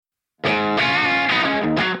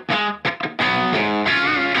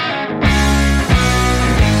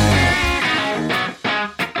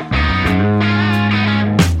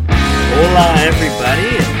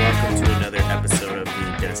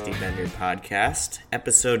Podcast,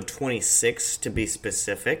 episode 26 to be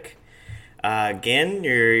specific. Again,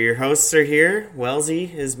 your hosts are here.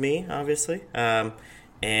 Wellesley is me, obviously,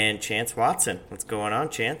 and Chance Watson. What's going on,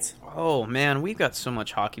 Chance? Oh, man, we've got so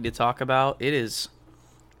much hockey to talk about. It is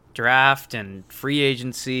draft and free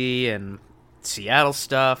agency and Seattle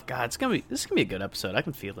stuff. God, this is gonna be a good episode. I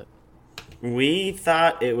can feel it. We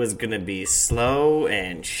thought it was going to be slow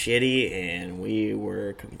and shitty, and we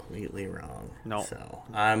were completely wrong. No. So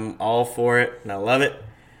I'm all for it, and I love it.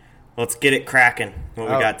 Let's get it cracking. What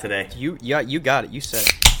we got today? You got it. You said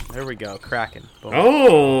it. There we go. Cracking. Boom.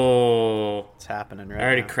 Oh! It's happening right now. I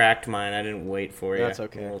already cracked mine. I didn't wait for you. That's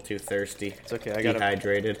okay. I'm a little too thirsty. It's okay.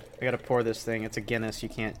 Dehydrated. I gotta pour this thing. It's a Guinness. You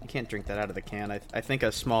can't drink that out of the can. I think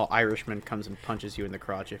a small Irishman comes and punches you in the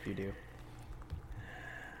crotch if you do.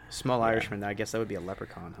 Small Irishman. I guess that would be a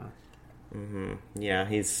leprechaun, huh? Mm-hmm. Yeah,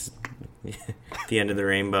 he's the end of the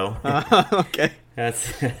rainbow. Okay.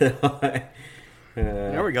 That's. There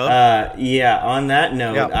we go. Yeah. On that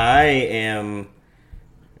note, Yep. I am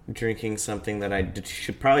drinking something that I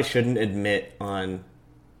probably shouldn't admit on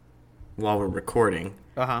while we're recording.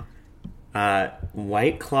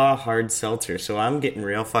 White Claw hard seltzer. So I'm getting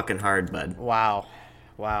real fucking hard, bud. Wow.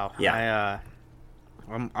 Yeah.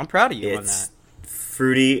 I'm proud of you on It's that.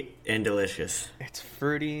 fruity and delicious. It's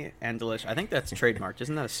fruity and delicious. I think that's trademarked.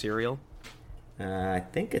 Isn't that a cereal? I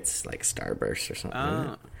think it's like Starburst or something. Isn't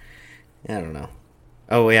Oh. it? I don't know.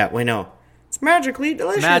 Oh yeah, wait no. It's magically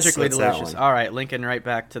delicious. Magically What's that delicious. one? All right, linking right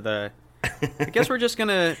back to the. I guess we're just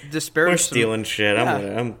gonna disparage. We're stealing shit.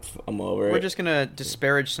 Yeah. I'm over it. We're just gonna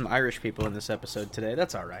disparage some Irish people in this episode today.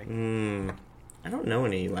 That's all right. I don't know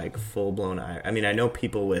any like full blown. I mean, I know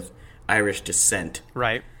people with Irish descent.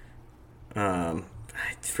 Right.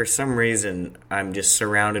 For some reason, I'm just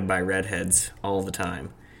surrounded by redheads all the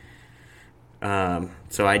time.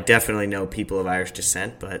 So I definitely know people of Irish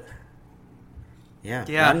descent, but yeah.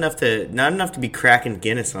 Not enough to be cracking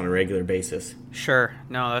Guinness on a regular basis. Sure.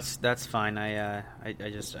 No, that's fine. I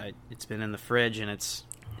it's been in the fridge and it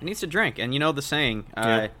needs to drink. And you know the saying,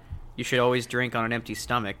 you should always drink on an empty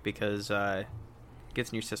stomach because it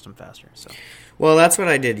gets in your system faster. So. Well, that's what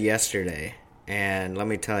I did yesterday, and let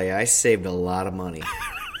me tell you, I saved a lot of money.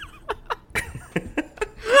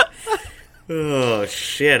 Oh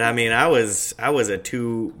shit! I mean, I was a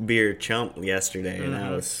 2-beer chump yesterday, and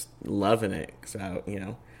I was loving it. So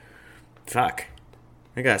fuck,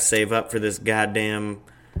 I gotta save up for this goddamn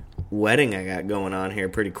wedding I got going on here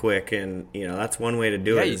pretty quick, and that's one way to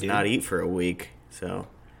do it is not eat for a week, so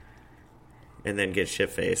and then get shit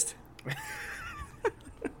faced.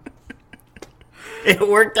 It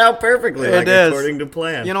worked out perfectly, according to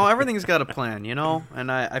plan. Everything's got a plan,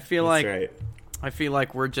 and I feel That's like right. I feel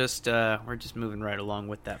like we're just moving right along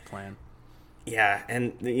with that plan. Yeah,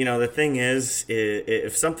 and the thing is,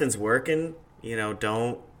 if something's working,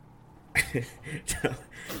 don't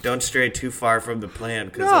stray too far from the plan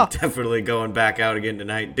because I'm definitely going back out again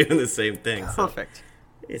tonight and doing the same thing. Perfect.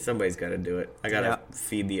 So, somebody's got to do it. I got to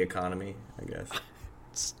feed the economy, I guess.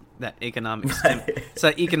 It's that it's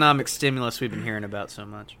that economic stimulus we've been hearing about so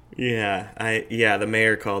much. Yeah, the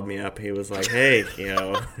mayor called me up. He was like, "Hey,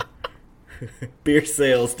 beer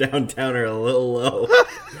sales downtown are a little low."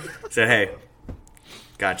 So hey,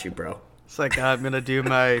 got you, bro. It's like I'm gonna do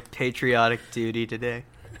my patriotic duty today.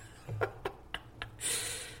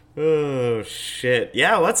 Oh shit!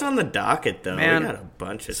 Yeah, what's on the docket though? Man, we got a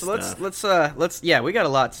bunch of so stuff. let's we got a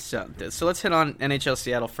lot to say. So let's hit on NHL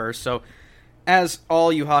Seattle first. So, as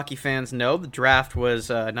all you hockey fans know, the draft was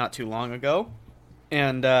not too long ago,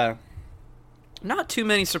 and not too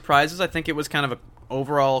many surprises. I think it was kind of a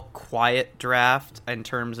overall quiet draft in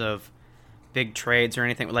terms of big trades or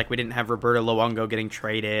anything. Like we didn't have Roberto Luongo getting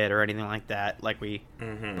traded or anything like that, like we've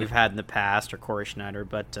had in the past, or Corey Schneider.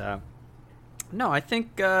 But no, I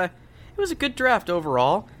think it was a good draft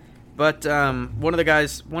overall. But one of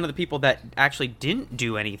the people that actually didn't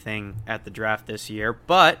do anything at the draft this year,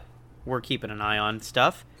 but we're keeping an eye on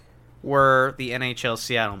stuff, were the NHL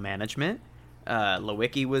Seattle management.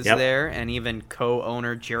 Lewicki was there, and even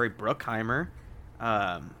co-owner Jerry Bruckheimer.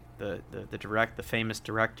 The famous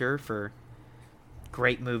director for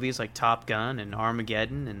great movies like Top Gun and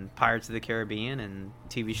Armageddon and Pirates of the Caribbean and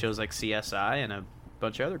TV shows like CSI and a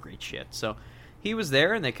bunch of other great shit. So he was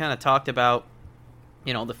there, and they kind of talked about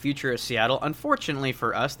the future of Seattle. Unfortunately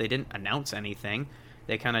for us, they didn't announce anything.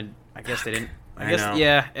 They kind of, I guess they didn't.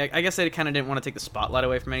 I guess they kind of didn't want to take the spotlight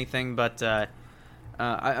away from anything. But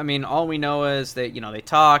I mean, all we know is that they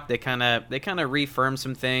talked. They kind of reaffirmed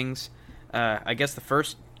some things. I guess the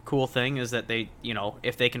first cool thing is that they,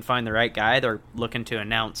 if they can find the right guy, they're looking to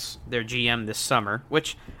announce their GM this summer,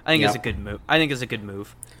 which I think is a good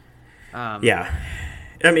move. Yeah.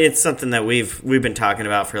 I mean, it's something that we've been talking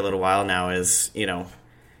about for a little while now is,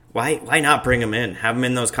 why not bring him in? Have him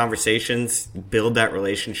in those conversations, build that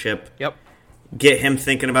relationship. Yep. Get him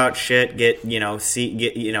thinking about shit,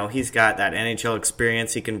 he's got that NHL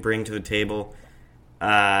experience he can bring to the table.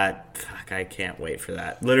 Fuck, I can't wait for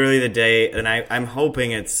that. Literally the day, and I'm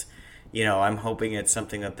hoping it's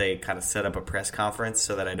something that they kind of set up a press conference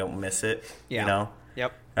so that I don't miss it, Yeah.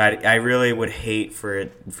 Yep. I really would hate for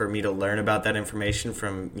me to learn about that information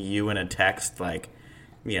from you in a text, 6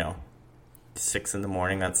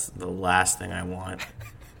 a.m. That's the last thing I want.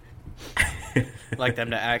 Like them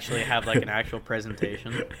to actually have an actual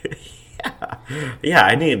presentation. Yeah,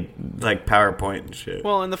 I need PowerPoint and shit.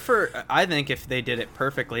 Well, I think if they did it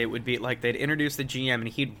perfectly, it would be they'd introduce the GM and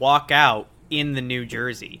he'd walk out in the new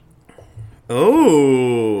jersey.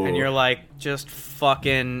 Oh. And you're just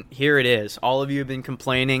fucking, here it is. All of you have been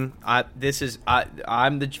complaining. I'm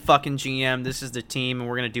the fucking GM. This is the team, and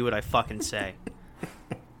we're going to do what I fucking say.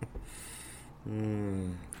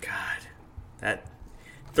 God.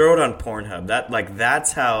 Throw it on Pornhub.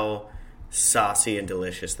 That's how saucy and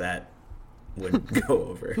delicious that would go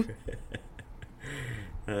over.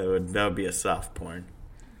 That would be a soft porn.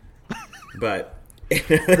 But it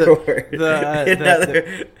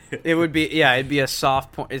would be it'd be a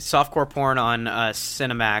softcore porn on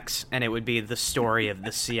Cinemax, and it would be the story of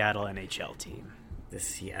the Seattle NHL team. The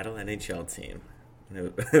Seattle NHL team.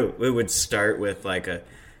 It would start with a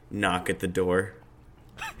knock at the door.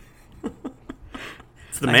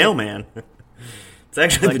 It's the mailman. It's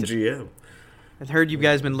actually the GM. I've heard you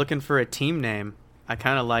guys been looking for a team name. I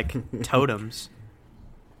kind of like Totems.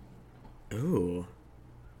 Ooh.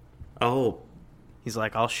 Oh. He's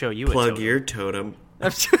like, I'll show you Plug a totem. your totem.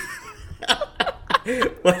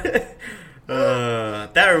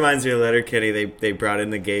 That reminds me of Letterkenny. They brought in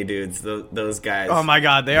the gay dudes. Those guys. Oh my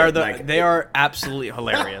god, they are absolutely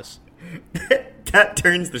hilarious. That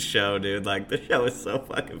turns the show, dude. The show is so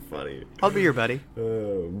fucking funny. I'll be your buddy.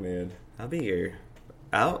 Oh man,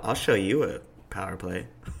 I'll show you a power play.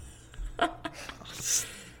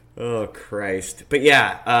 Oh Christ! But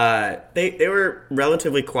yeah, they were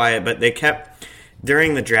relatively quiet, but they kept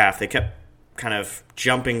during the draft. They kept kind of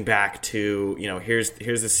jumping back to here's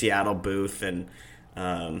the Seattle booth, and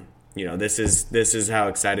this is how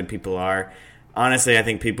excited people are. Honestly, I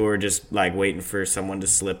think people were just waiting for someone to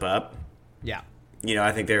slip up. Yeah.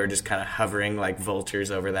 I think they were just kind of hovering like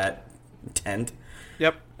vultures over that tent.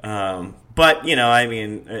 Yep. But,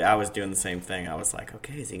 I was doing the same thing. I was like,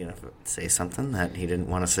 okay, is he going to say something that he didn't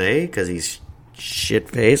want to say because he's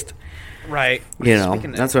shit-faced? Right.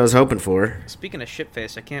 That's what I was hoping for. Speaking of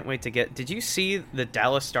shit-faced, I can't wait to get... Did you see the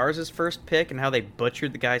Dallas Stars' first pick and how they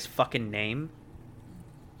butchered the guy's fucking name?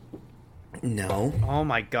 No. Oh,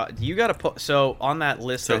 my God. You got to put... So, on that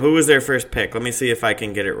list... So, who was their first pick? Let me see if I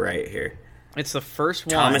can get it right here. It's the first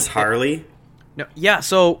one. Thomas Harley? No, yeah,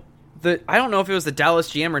 so... I don't know if it was the Dallas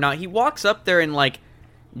GM or not. He walks up there in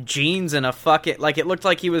jeans and a fucking it looked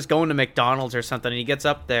like he was going to McDonald's or something. And he gets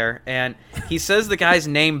up there and he says the guy's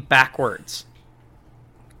name backwards.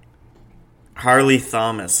 Harley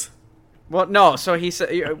Thomas. Well, no. So he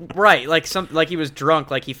said right, he was drunk.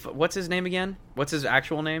 What's his name again? What's his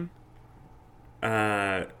actual name?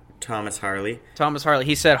 Thomas Harley. Thomas Harley.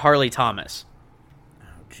 He said Harley Thomas.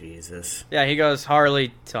 Jesus. Yeah, he goes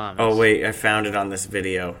Harley Thomas. Oh wait, I found it on this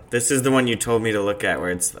video. This is the one you told me to look at, where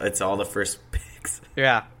it's all the first picks.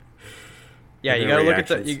 Yeah. Yeah, you gotta look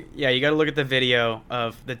at you gotta look at the video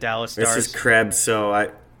of the Dallas Stars. This is Krebs. So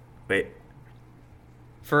wait.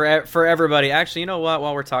 For everybody, actually, you know what?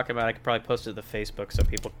 While we're talking about it, I could probably post it to the Facebook so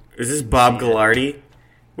people. Is this Bob Ghilardi?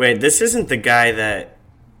 Wait, this isn't the guy that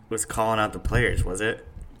was calling out the players, was it?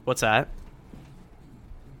 What's that?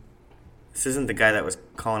 This isn't the guy that was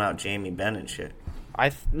calling out Jamie Benn and shit. I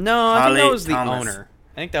think that was the owner.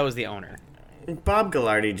 I think that was the owner. Bob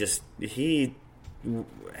Ghilardi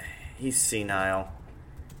he's senile.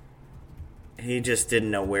 He just didn't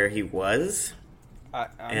know where he was.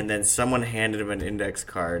 And then someone handed him an index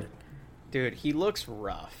card. Dude, he looks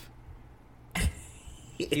rough.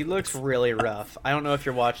 He looks really rough. I don't know if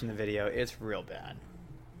you're watching the video. It's real bad.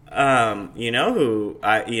 You know who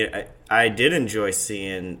I did enjoy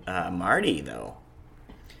seeing Marty though.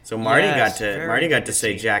 So Marty got to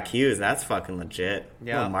say Jack Hughes. That's fucking legit.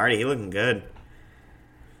 Yeah, Marty, he looking good.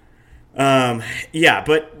 Yeah,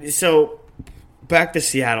 but so back to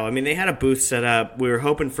Seattle. I mean, they had a booth set up. We were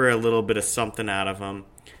hoping for a little bit of something out of them.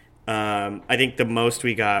 I think the most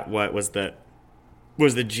we got was the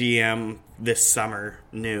GM this summer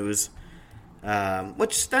news.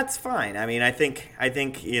 Which that's fine. I mean, I think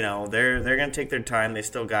they're gonna take their time. They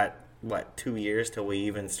still got 2 years till we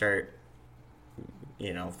even start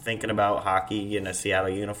thinking about hockey in a Seattle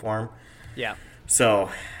uniform. Yeah. So,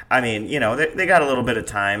 I mean, they got a little bit of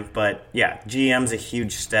time, but yeah, GM's a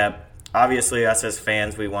huge step. Obviously, us as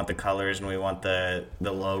fans, we want the colors and we want the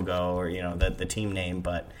logo or, the team name,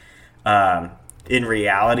 but in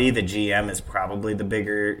reality, the GM is probably the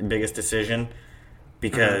biggest decision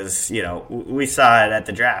because, we saw it at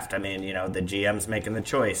the draft. I mean, the GM's making the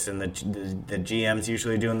choice and the GM's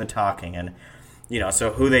usually doing the talking and,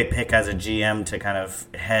 so who they pick as a GM to kind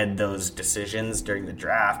of head those decisions during the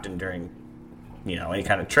draft and during, any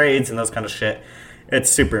kind of trades and those kind of shit, it's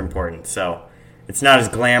super important. So it's not as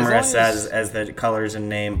glamorous as the colors and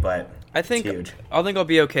name, but I think it's huge. I think I'll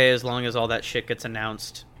be okay as long as all that shit gets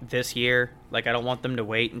announced this year. Like, I don't want them to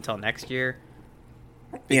wait until next year.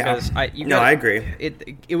 Because I agree.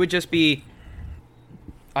 It would just be...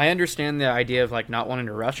 I understand the idea of, like, not wanting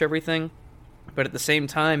to rush everything, but at the same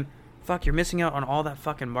time, fuck, you're missing out on all that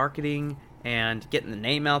fucking marketing and getting the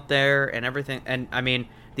name out there and everything. And, I mean,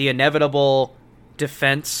 the inevitable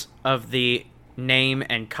defense of the name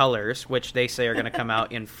and colors, which they say are going to come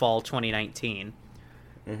out in fall 2019.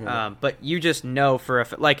 Mm-hmm. But you just know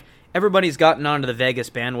like, everybody's gotten onto the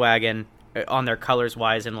Vegas bandwagon on their colors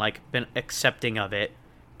wise and, like, been accepting of it.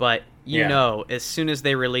 But as soon as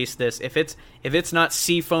they release this, if it's not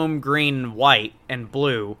seafoam green, white, and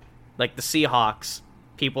blue, like the Seahawks,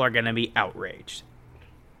 people are going to be outraged.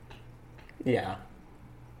 Yeah.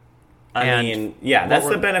 I mean, that's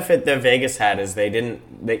the benefit that Vegas had is they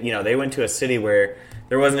went to a city where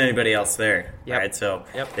there wasn't anybody else there, right? So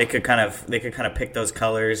they could kind of pick those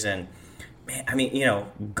colors and, man, I mean,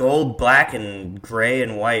 gold, black, and gray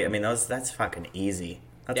and white. I mean, that's fucking easy.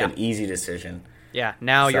 That's an easy decision. Yeah.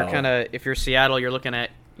 Now you're kind of, if you're Seattle, you're looking at,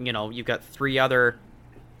 you've got three other,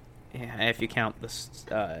 if you count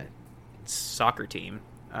the soccer team,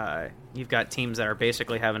 you've got teams that are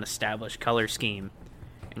basically have an established color scheme.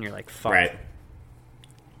 And you're like, fuck. Right.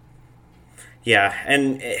 Yeah,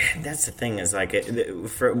 and that's the thing is, like,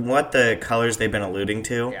 for what the colors they've been alluding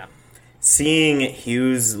to, seeing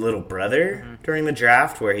Hughes' little brother during the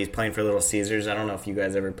draft where he's playing for Little Caesars, I don't know if you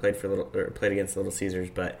guys ever played against Little Caesars,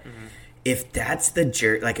 but if that's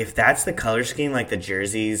if that's the color scheme, like the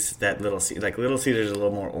jerseys that Little Caesars is a little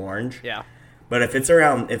more orange. Yeah. But if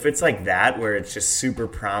it's like that, where it's just super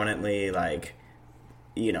prominently, like,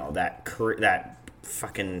 that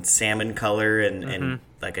fucking salmon color and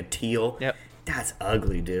like a teal. Yep. That's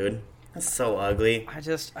ugly, dude. That's so ugly. I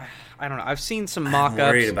don't know. I've seen some mock-ups. I'm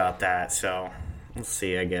worried about that, so we'll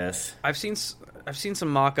see, I guess. I've seen some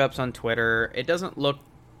mock-ups on Twitter. It doesn't look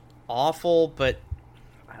awful, but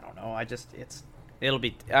I don't know. It'll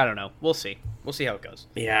be, I don't know. We'll see. We'll see how it goes.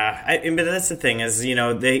 Yeah, but that's the thing is,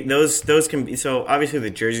 those can be, so obviously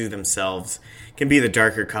the jerseys themselves can be the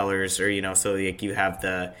darker colors or, so like you have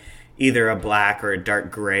either a black or a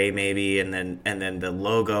dark gray maybe, and then the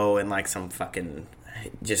logo and like some fucking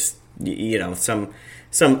just some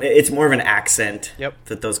it's more of an accent. Yep.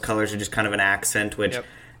 That those colors are just kind of an accent, which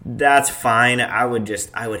that's fine. I would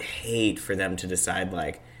hate for them to decide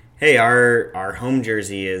like, hey, our home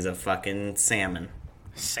jersey is a fucking salmon.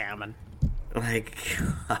 Salmon. Like,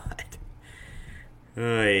 God.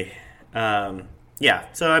 Oy. Yeah.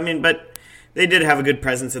 So I mean, but they did have a good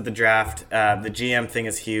presence at the draft. The GM thing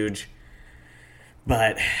is huge.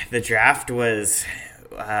 But the draft was,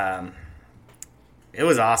 it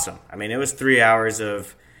was awesome. I mean, it was 3 hours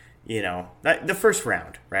of, the first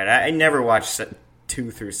round, right? I never watched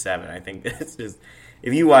 2 through 7. I think it's just,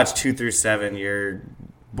 if you watch 2 through 7, you're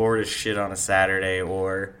bored as shit on a Saturday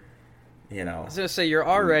or, I was going to say, you're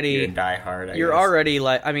already... You're a diehard, I You're guess. already,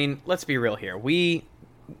 like, I mean, let's be real here. We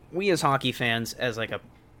as hockey fans, as like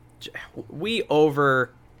we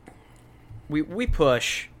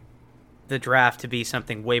push the draft to be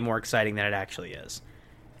something way more exciting than it actually is.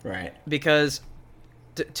 Right. Because,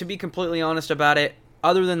 to be completely honest about it,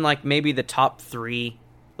 other than like maybe the top 3,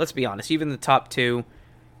 let's be honest, even the top 2,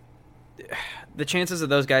 the chances of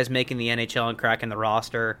those guys making the NHL and cracking the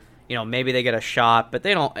roster, maybe they get a shot, but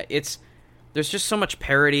they don't. There's just so much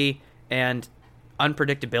parity and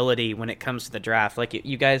unpredictability when it comes to the draft. Like,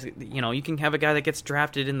 you guys, you can have a guy that gets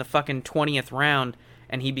drafted in the fucking 20th round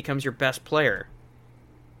and he becomes your best player.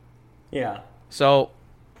 Yeah. So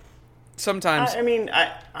sometimes I mean,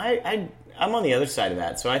 I'm on the other side of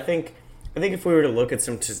that. So I think if we were to look at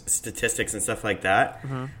some statistics and stuff like that,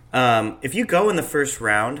 if you go in the first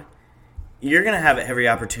round, you're going to have every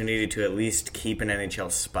opportunity to at least keep an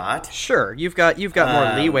NHL spot. Sure, you've got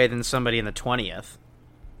more leeway than somebody in the 20th.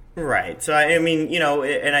 Right. So I mean,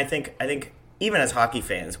 and I think even as hockey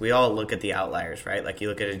fans, we all look at the outliers, right? Like you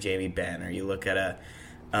look at a Jamie Benn, or you look at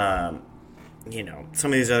a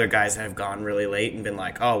some of these other guys that have gone really late and been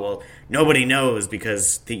like, oh, well, nobody knows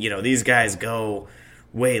because, these guys go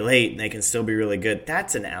way late and they can still be really good.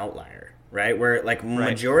 That's an outlier, right? Where, like,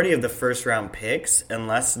 majority of the first-round picks,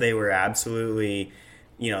 unless they were absolutely,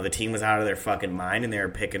 the team was out of their fucking mind and they were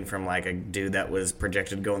picking from, like, a dude that was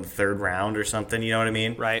projected to go in the third round or something, you know what I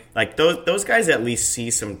mean? Right. Like, those guys at least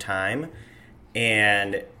see some time,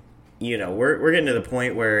 and, we're getting to the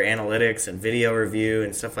point where analytics and video review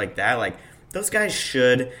and stuff like that, like, those guys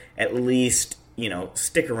should at least,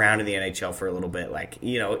 stick around in the NHL for a little bit. Like,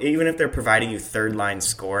 even if they're providing you third line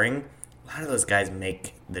scoring, a lot of those guys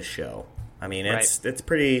make the show. I mean, it's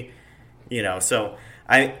pretty, so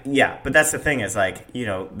but that's the thing is, like,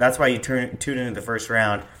 that's why you tune into the first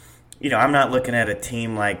round. I'm not looking at a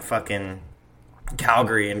team like fucking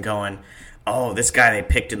Calgary and going, oh, this guy they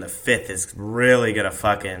picked in the 5th is really going to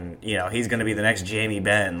fucking, he's going to be the next Jamie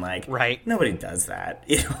Benn. Like, nobody does that.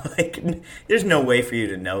 Like, there's no way for you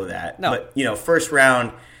to know that. No. But, first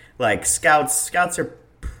round, like, scouts are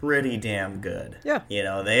pretty damn good. Yeah.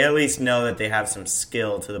 They at least know that they have some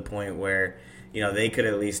skill to the point where, they could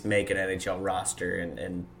at least make an NHL roster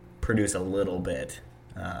and produce a little bit,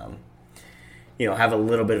 have a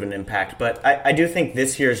little bit of an impact. But I do think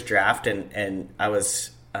this year's draft, and I was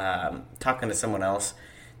talking to someone else,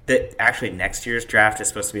 that actually next year's draft is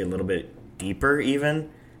supposed to be a little bit deeper even.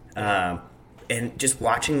 And just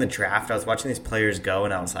watching the draft, I was watching these players go,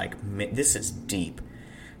 and I was like, this is deep.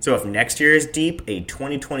 So if next year is deep, a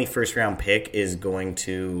 2020 first-round pick is going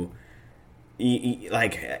to...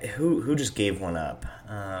 Like, who just gave one up?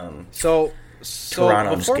 So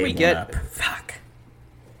Toronto before we get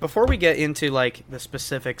before we get into, like, the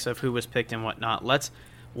specifics of who was picked and whatnot,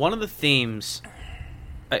 one of the themes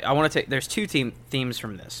I want to take. There's two themes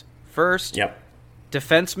from this. First,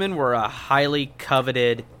 defensemen were a highly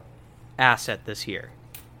coveted asset this year,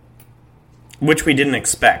 which we didn't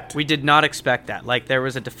expect. We did not expect that. Like, there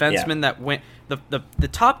was a defenseman that went the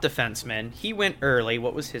top defenseman. He went early.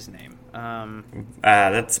 What was his name?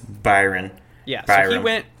 That's Byron. Yeah, Byron. so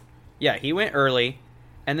he went early,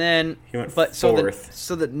 and then he went fourth. So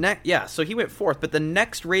he went fourth. But the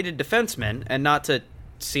next rated defenseman, and not to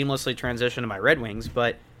seamlessly transition to my Red Wings,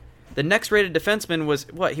 but the next rated defenseman was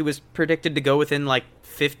he was predicted to go within like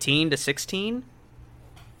 15 to 16,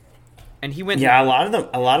 and he went. Yeah, a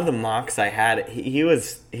lot of the mocks I had, he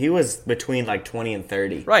was between like 20 and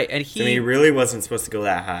 30. Right, and he really wasn't supposed to go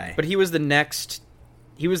that high. But he was the next.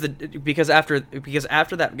 He was because after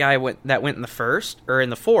that guy went in the first or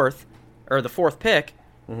in the fourth or the fourth pick.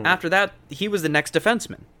 Mm-hmm. After that, he was the next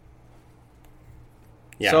defenseman.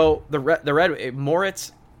 Yeah. So the Red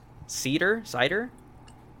Moritz Seider? I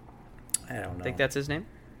don't know. I think that's his name.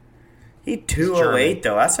 He 208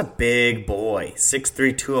 though. That's a big boy.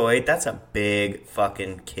 6'3", 208. That's a big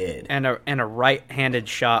fucking kid. And a right-handed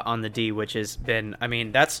shot on the D, which has been. I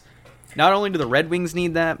mean, that's not only do the Red Wings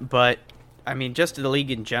need that, but I mean, just to the league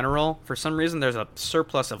in general. For some reason, there's a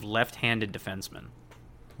surplus of left-handed defensemen.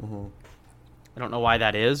 Mm-hmm. I don't know why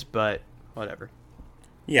that is, but whatever.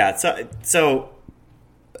 Yeah. So.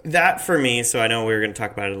 That for me, so I know we were going to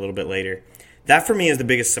talk about it a little bit later. That for me is the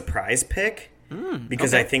biggest surprise pick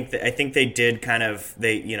because I think they did kind of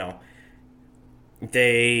they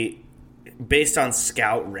based on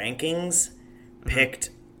scout rankings picked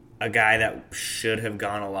a guy that should have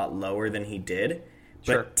gone a lot lower than he did.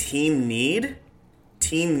 Sure. But team need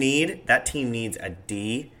that team needs a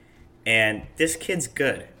D, and this kid's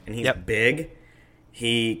good and he's big.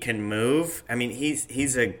 He can move. I mean,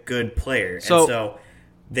 he's a good player, and so.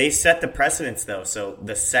 They set the precedence, though. So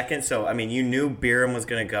you knew Byram was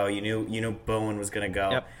going to go. You knew Bowen was going to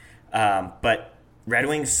go. Yep. But Red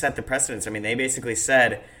Wings set the precedence. I mean, they basically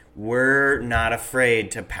said, we're not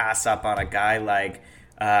afraid to pass up on a guy like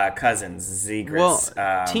Cousins, Zegras.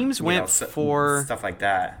 Well, teams went for stuff like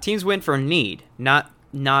that. Teams went for need, not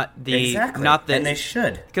the and they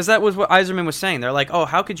should, because that was what Yzerman was saying. They're like, oh,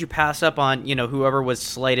 how could you pass up on whoever was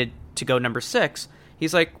slated to go number 6?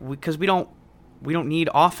 He's like, because we don't need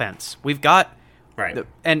offense. We've got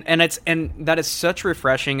and that is such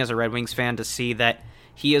refreshing as a Red Wings fan to see that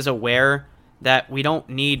he is aware that we don't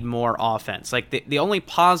need more offense. Like the only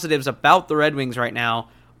positives about the Red Wings right now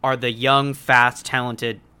are the young, fast,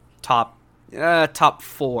 talented top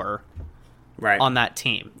 4 on that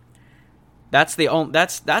team. That's the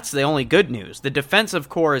only good news. The defensive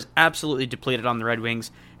core is absolutely depleted on the Red Wings,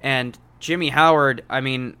 and Jimmy Howard, I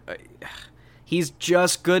mean, he's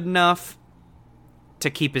just good enough to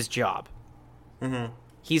keep his job. Mm-hmm.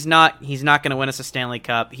 He's not going to win us a Stanley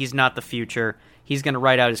Cup. He's not the future. He's going to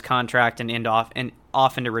write out his contract and end off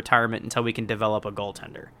into retirement until we can develop a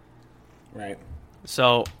goaltender. Right.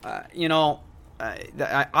 So,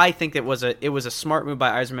 I think it was a smart move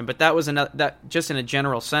by Yzerman, but that was that just in a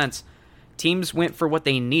general sense, teams went for what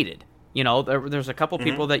they needed. You know, there's a couple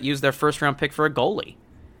people that used their first round pick for a goalie,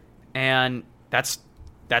 and that's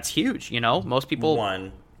huge. You know, most people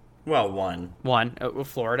one,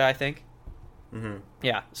 Florida, I think.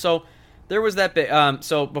 Yeah, so there was that bit.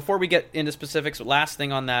 So before we get into specifics, last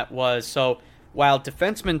thing on that was, so while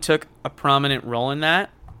defensemen took a prominent role in that,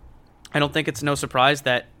 I don't think it's no surprise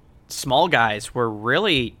that small guys were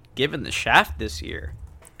really given the shaft this year.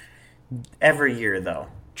 Every year, though.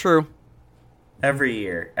 True. Every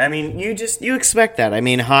year. I mean, you expect that. I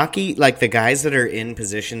mean, hockey, like the guys that are in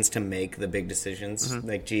positions to make the big decisions,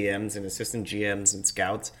 like GMs and assistant GMs and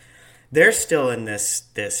scouts, they're still in this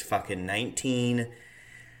fucking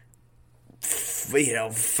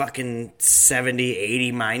 70,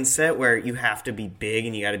 80 mindset where you have to be big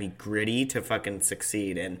and you got to be gritty to fucking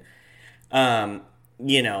succeed. And, I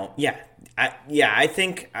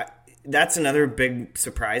think that's another big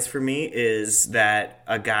surprise for me is that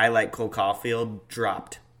a guy like Cole Caulfield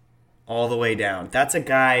dropped all the way down. That's a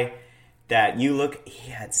guy that you look, he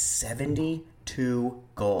had 72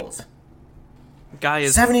 goals. Guy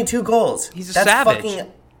is 72 goals. He's a savage.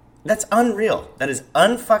 That's unreal. That is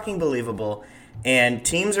unfucking believable. And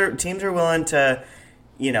teams are willing to,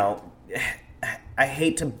 you know, I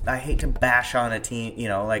hate to bash on a team, you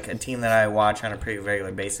know, like a team that I watch on a pretty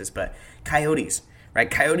regular basis, but Coyotes,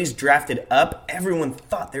 right? Coyotes drafted up. Everyone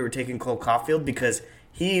thought they were taking Cole Caulfield because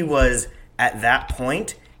he was, at that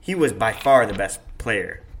point, he was by far the best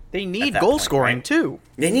player. They need goal scoring, right? Too.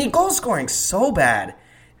 They need goal scoring so bad.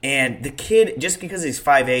 And the kid, just because he's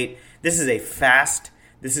 5'8", this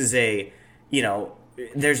is a, you know,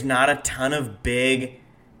 there's not a ton of big,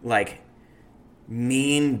 like,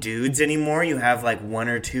 mean dudes anymore. You have, like, one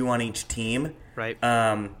or two on each team. Right.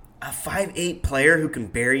 A 5'8" player who can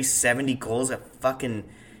bury 70 goals at fucking...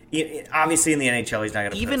 Obviously, in the NHL, he's not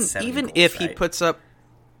going to put up 70 even goals, if right?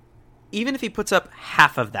 Even if he puts up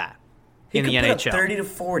half of that in the NHL. He could put up 30 to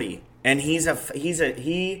 40. And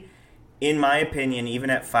he, in my opinion, even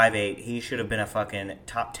at 5'8", he should have been a fucking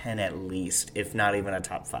top 10 at least, if not even a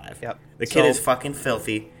top 5. Yep. The kid is fucking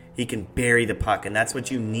filthy. He can bury the puck, and that's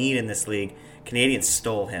what you need in this league. Canadians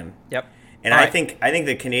stole him. Yep. And I think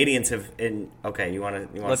the Canadians have. Okay, you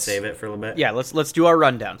want to save it for a little bit? Yeah, let's do our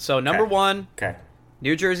rundown. So number one, okay,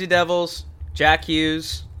 New Jersey Devils, Jack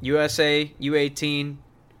Hughes, USA U18.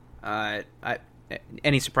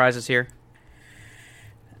 Any surprises here?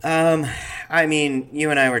 I mean, you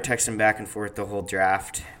and I were texting back and forth the whole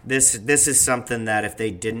draft. This is something that if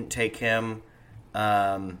they didn't take him,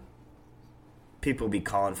 people would be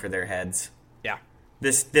calling for their heads. Yeah.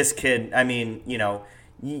 This kid, I mean, you know,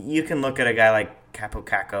 you can look at a guy like Capo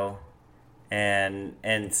Caco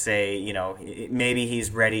and say, you know, maybe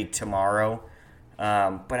he's ready tomorrow.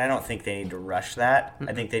 But I don't think they need to rush that.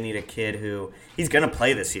 I think they need a kid who he's going to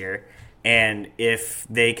play this year. And if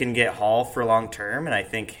they can get Hall for long term, and I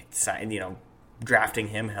think, you know, drafting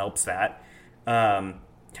him helps that.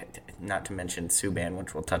 Not to mention Subban,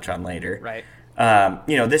 which we'll touch on later. Right.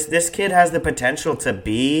 You know, this kid has the potential to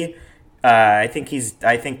be. I think he's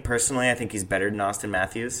better than Austin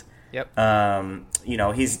Matthews. Yep. You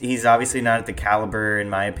know, he's obviously not at the caliber,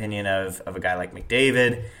 in my opinion, of a guy like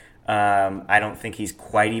McDavid. I don't think he's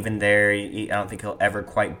quite even there. I don't think he'll ever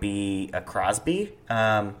quite be a Crosby.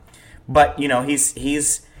 But, you know,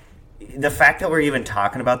 he's the fact that we're even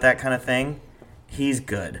talking about that kind of thing, he's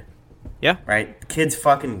good. Yeah. Right? The kid's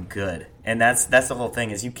fucking good. And that's the whole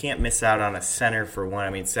thing is you can't miss out on a center for one. I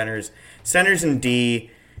mean, centers and D,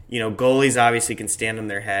 you know, goalies obviously can stand on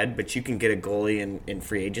their head, but you can get a goalie in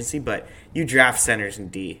free agency, but you draft centers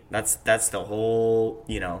and D. That's the whole,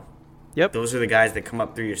 you know. Yep. Those are the guys that come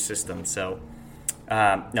up through your system. So,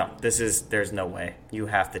 no, there's no way. You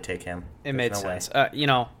have to take him. It made sense. You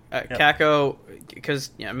know, Kako,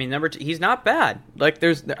 because I mean, number 2, he's not bad. Like,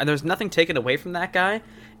 there's nothing taken away from that guy,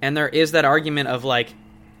 and there is that argument of like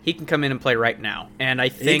he can come in and play right now, and I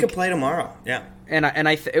think he could play tomorrow. Yeah, and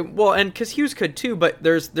because Hughes could too, but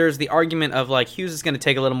there's the argument of like Hughes is going to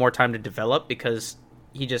take a little more time to develop because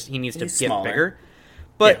he needs to get smaller. Bigger.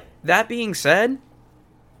 But that being said,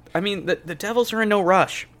 I mean the Devils are in no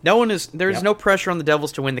rush. There's no pressure on the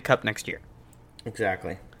Devils to win the Cup next year.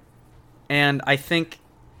 Exactly. And I think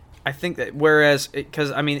that whereas,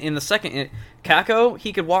 because I mean, in the second, Kako,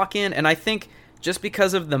 he could walk in, and I think just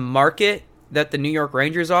because of the market that the New York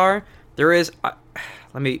Rangers are, there is.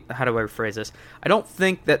 How do I rephrase this? I don't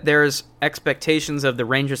think that there's expectations of the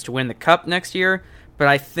Rangers to win the Cup next year, but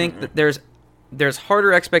I think that there's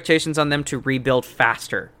harder expectations on them to rebuild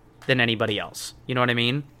faster than anybody else. You know what I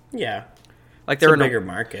mean? Yeah. Like It's they're a in a bigger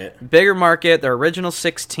market. bigger market. Their original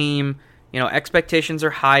 6 team. Expectations are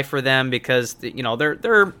high for them because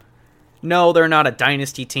they're not a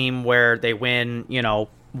dynasty team where they win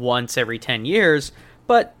once every 10 years,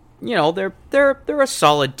 but they're a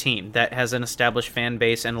solid team that has an established fan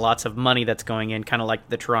base and lots of money that's going in, kind of like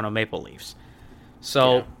the Toronto Maple Leafs.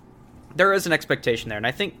 So there is an expectation there, and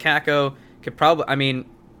I think Kakko could probably.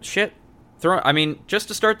 Just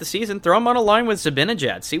to start the season, throw him on a line with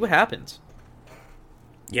Zibanejad, see what happens.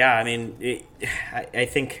 Yeah, I mean, I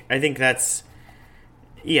think that's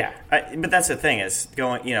but that's the thing is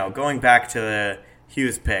going back to the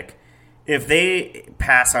Hughes pick. If they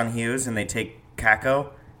pass on Hughes and they take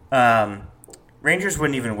Kakko, Rangers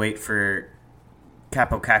wouldn't even wait for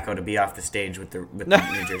Kaapo Kakko to be off the stage with the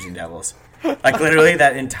New Jersey Devils. Like literally,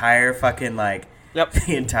 that entire fucking the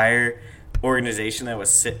entire organization that would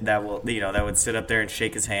sit up there and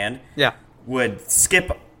shake his hand. Yeah, would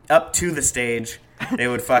skip up to the stage. They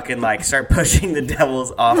would fucking start pushing the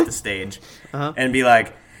Devils off the stage and be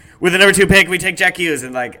like, with the number 2 pick, we take Jack Hughes,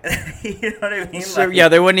 and you know what I mean? So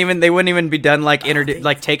they wouldn't even be done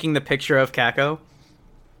taking the picture of Kakko.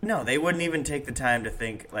 No, they wouldn't even take the time to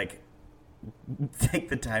thank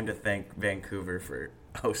Vancouver for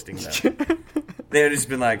hosting them. They would have just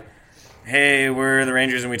been like, "Hey, we're the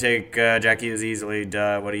Rangers, and we take Jack Hughes easily.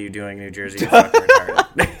 Duh, what are you doing, New Jersey? You're fucking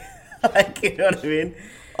retarded." You know what I mean?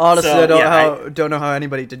 Honestly, I don't know how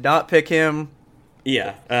anybody did not pick him.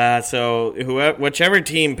 Yeah. So whichever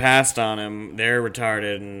team passed on him, they're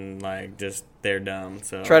retarded and they're dumb.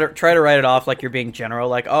 So try to write it off like you're being general,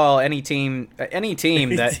 like any team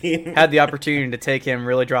that had the opportunity to take him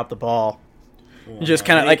really dropped the ball. Just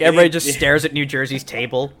kind of everybody just stares at New Jersey's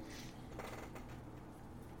table.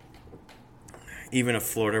 Even a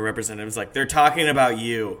Florida representative is like, they're talking about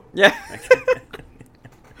you. Yeah.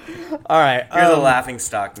 All right. You're the laughing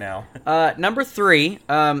stock now. Number 3.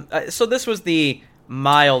 So this was the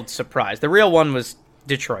mild surprise. The real one was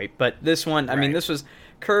Detroit, but this one, this was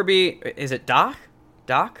Kirby. Is it Doc?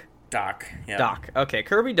 Doc. Yeah. Doc. Okay,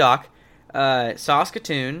 Kirby Doc.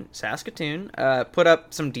 Saskatoon. Put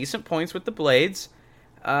up some decent points with the Blades.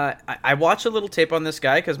 I watched a little tape on this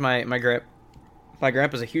guy because my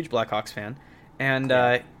grandpa's a huge Blackhawks fan, and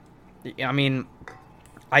I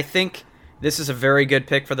think this is a very good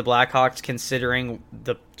pick for the Blackhawks considering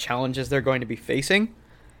the challenges they're going to be facing.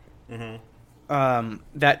 Mm-hmm.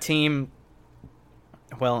 That team,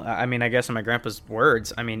 well, I guess in my grandpa's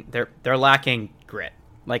words, they're lacking grit.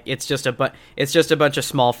 Like it's just a bunch of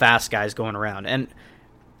small, fast guys going around. And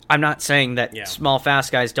I'm not saying that small,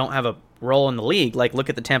 fast guys don't have a role in the league. Like look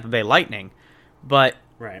at the Tampa Bay Lightning, but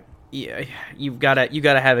right, you've got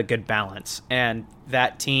to have a good balance. And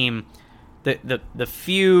that team, the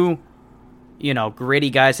few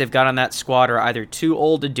gritty guys they've got on that squad are either too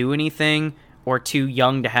old to do anything or too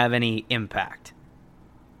young to have any impact.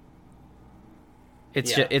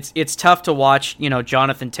 It's tough to watch,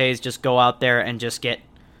 Jonathan Toews just go out there and just get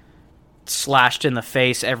slashed in the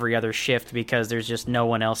face every other shift because there's just no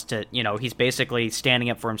one else to, he's basically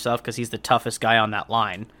standing up for himself because he's the toughest guy on that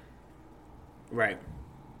line. Right.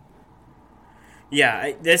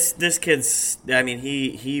 Yeah, this kid's,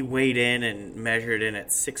 he weighed in and measured in at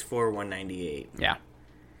 6'4", 198. Yeah.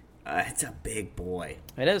 It's a big boy.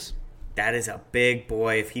 It is. That is a big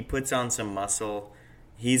boy. If he puts on some muscle,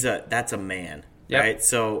 that's a man. Yep. Right?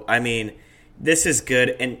 So, this is good.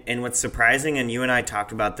 And what's surprising, and you and I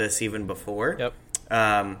talked about this even before. Yep.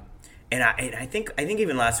 And I think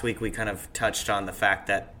even last week we kind of touched on the fact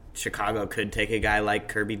that Chicago could take a guy like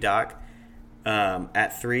Kirby Dach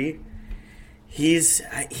at 3. He's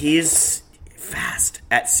fast.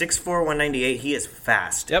 At 6'4", 198, he is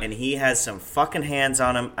fast. Yep. And he has some fucking hands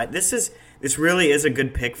on him. This really is a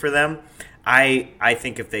good pick for them. I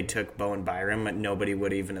think if they took Bowen Byram, nobody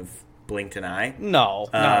would even have blinked an eye. No,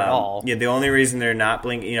 not at all. Yeah, the only reason they're not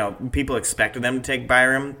blinking, people expected them to take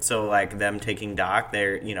Byram, so them taking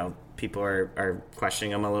Dach, people are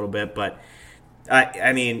questioning them a little bit, but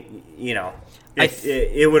it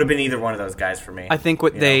would have been either one of those guys for me. I think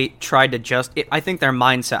they tried to I think their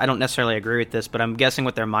mindset, I don't necessarily agree with this, but I'm guessing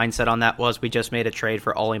what their mindset on that was, we just made a trade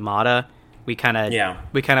for Olli Maatta. We kind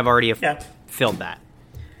of already filled that.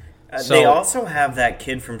 They also have that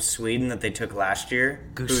kid from Sweden that they took last year.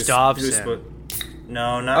 Gustavsson.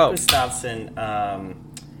 No, not Gustavsson.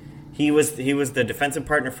 He was the defensive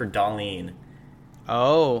partner for Dahlin.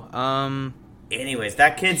 Anyways,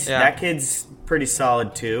 that kid's pretty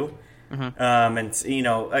solid too. Mm-hmm. And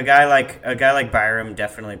a guy like Byram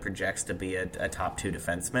definitely projects to be a top 2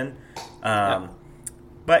 defenseman.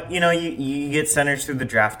 But you get centers through the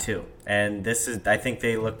draft too, and this is I think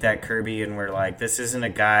they looked at Kirby and were like, this isn't a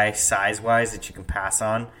guy size wise that you can pass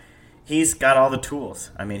on. He's got all the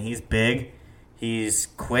tools. I mean, he's big, he's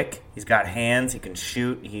quick, he's got hands, he can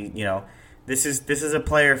shoot. This is a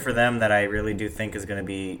player for them that I really do think is going to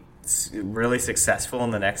be really successful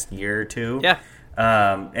in the next year or two. Yeah,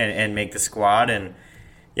 and make the squad and.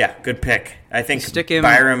 Yeah, good pick. I think him,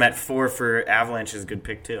 Byram at 4 for Avalanche is a good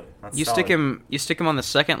pick too. That's you solid. stick him on the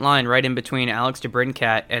second line, right in between Alex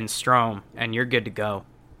DeBrincat and Strome, and you're good to go.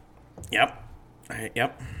 Yep. I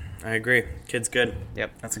agree. Kid's good.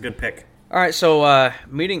 Yep, that's a good pick. All right, so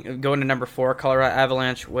going to number 4, Colorado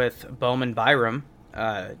Avalanche with Bowman Byram,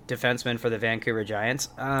 defenseman for the Vancouver Giants.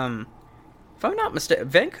 If I'm not mistaken, the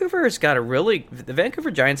Vancouver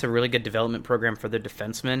Giants have a really good development program for their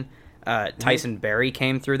defensemen. Tyson Barrie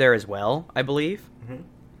came through there as well, I believe. Mm-hmm.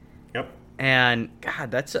 Yep. And God,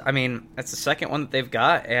 that's the second one that they've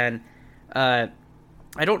got. And I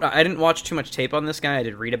didn't watch too much tape on this guy. I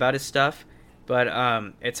did read about his stuff, but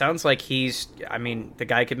it sounds like the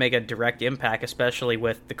guy could make a direct impact, especially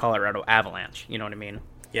with the Colorado Avalanche. You know what I mean?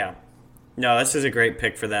 Yeah. No, this is a great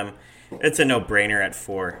pick for them. It's a no-brainer at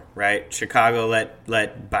 4, right? Chicago let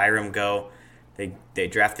Byram go. They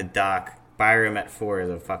drafted Doc. Byram at 4 is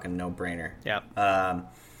a fucking no-brainer. Yeah.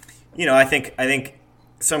 I think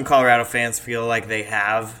some Colorado fans feel like they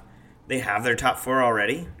have their top 4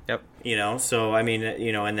 already. Yep. So I mean,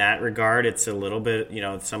 in that regard, it's a little bit.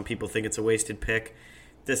 Some people think it's a wasted pick.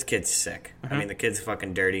 This kid's sick. Mm-hmm. I mean, the kid's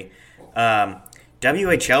fucking dirty.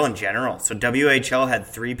 WHL in general. So WHL had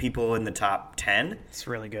 3 people in the top 10. It's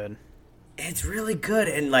really good. It's really good,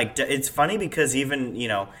 and it's funny because even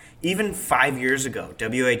 5 years ago,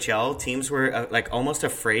 WHL teams were almost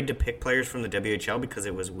afraid to pick players from the WHL because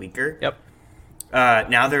it was weaker. Yep.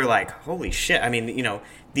 Now they're like, holy shit! I mean,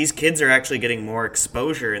 these kids are actually getting more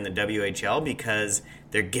exposure in the WHL because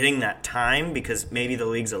they're getting that time because maybe the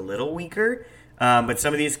league's a little weaker, but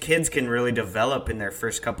some of these kids can really develop in their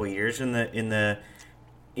first couple years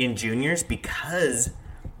in juniors because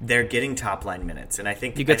they're getting top line minutes, and I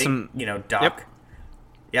think Doc. Yep.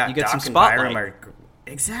 Yeah, you get Doc some and Byram spotlight. are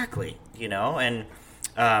exactly, and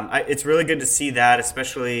it's really good to see that,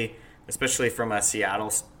 especially from a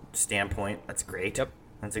Seattle standpoint. That's great. Yep,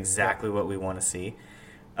 that's exactly what we want to see.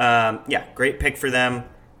 Great pick for them.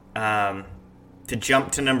 To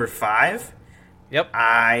jump to number 5. Yep,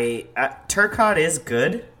 Turcotte is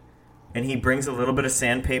good, and he brings a little bit of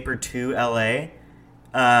sandpaper to LA.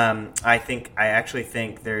 I actually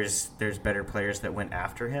think there's better players that went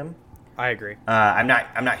after him. I agree. I'm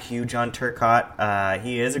not huge on Turcotte.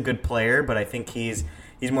 He is a good player, but I think he's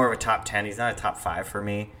more of a top 10. He's not a top 5 for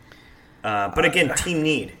me. But again, team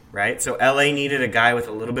need, right? So LA needed a guy with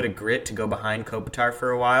a little bit of grit to go behind Kopitar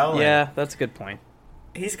for a while. Yeah, that's a good point.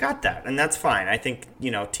 He's got that, and that's fine. I think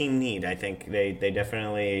team need. I think they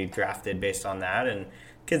definitely drafted based on that, and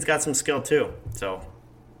kid's got some skill too. So.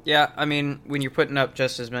 Yeah, I mean, when you're putting up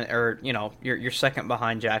just as many, or you're second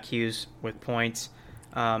behind Jack Hughes with points.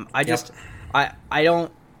 I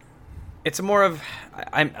don't. It's more of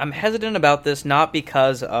I'm hesitant about this, not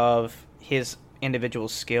because of his individual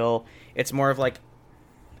skill. It's more of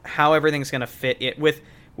how everything's going to fit it with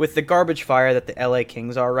the garbage fire that the LA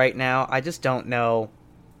Kings are right now. I just don't know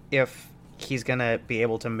if he's going to be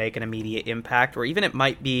able to make an immediate impact, or even it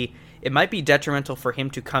might be detrimental for him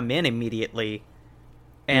to come in immediately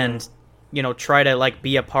and try to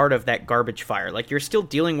be a part of that garbage fire. You're still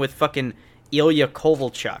dealing with fucking Ilya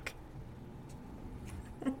Kovalchuk.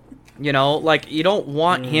 You don't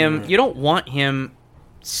want him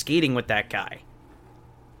skating with that guy.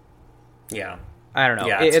 Yeah. I don't know.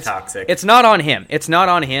 Yeah, it's toxic. It's not on him. It's not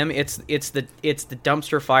on him. It's the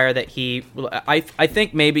dumpster fire that he. I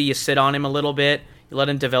think maybe you sit on him a little bit. You let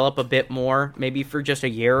him develop a bit more, maybe for just a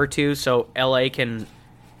year or two, so LA can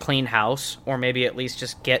clean house, or maybe at least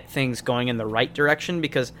just get things going in the right direction.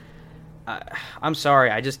 Because I'm sorry,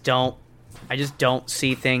 I just don't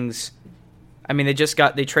see things. I mean,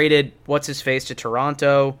 they traded what's his face to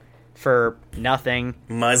Toronto for nothing.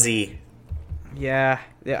 Muzzy. Yeah,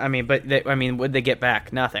 I mean, would they get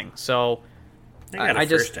back? Nothing. So they got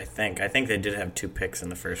first, I think. I think they did have 2 picks in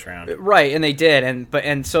the first round. Right, and they did,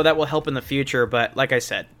 and so that will help in the future. But like I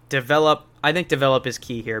said, I think develop is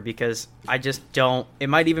key here, because I just don't. It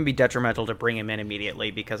might even be detrimental to bring him in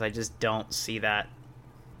immediately, because I just don't see that.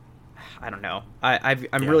 I don't know.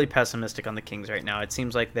 I'm really pessimistic on the Kings right now. It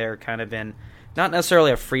seems like they're kind of in not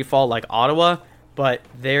necessarily a free fall like Ottawa, but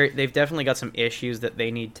they've definitely got some issues that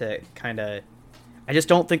they need to kind of. I just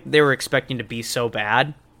don't think they were expecting to be so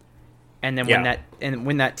bad, and then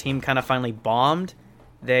when that team kind of finally bombed,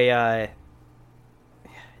 they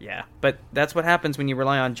Yeah, but that's what happens when you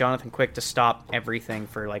rely on Jonathan Quick to stop everything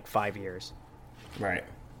for like 5 years. Right.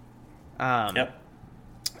 Yep.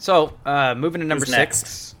 So, moving to number Who's 6.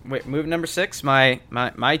 next? Wait, moving to number 6,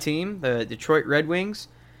 my team, the Detroit Red Wings.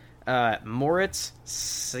 Moritz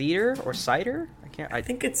Seider? I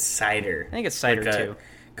think it's Cider. I think it's Cider too.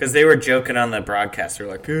 Because they were joking on the broadcast. They're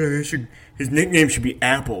like, his nickname should be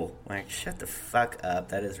Apple. Like, shut the fuck up.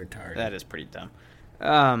 That is retarded. That is pretty dumb.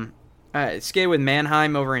 Skated with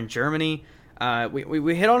Mannheim over in Germany.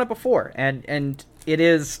 We hit on it before, and it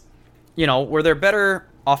is, were there better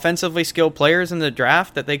offensively skilled players in the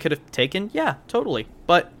draft that they could have taken? Yeah, totally.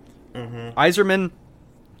 But Yzerman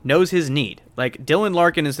knows his need. Like, Dylan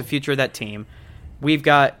Larkin is the future of that team. We've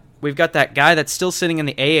got that guy that's still sitting in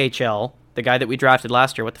the AHL, the guy that we drafted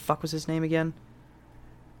last year. What the fuck was his name again?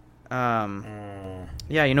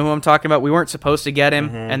 Yeah, you know who I'm talking about? We weren't supposed to get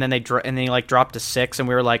him, and then they dropped to 6, and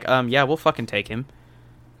we were like, yeah, we'll fucking take him.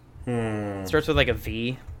 It starts with like a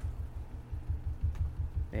V.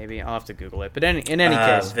 Maybe I'll have to Google it. But in any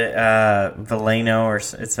case, Veleno, or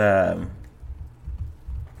it's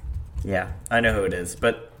yeah, I know who it is,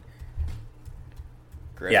 but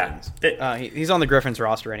Griffins. Yeah, he's on the Griffins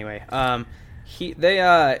roster anyway. They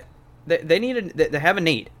have a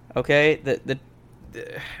need. Okay,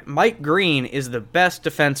 Mike Green is the best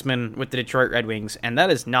defenseman with the Detroit Red Wings, and that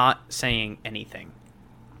is not saying anything.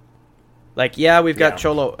 Like, yeah, we've got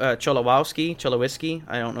Cholowski.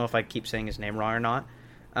 I don't know if I keep saying his name wrong or not.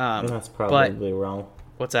 That's probably wrong.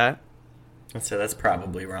 What's that? So that's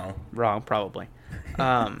probably wrong. Wrong, probably.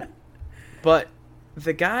 But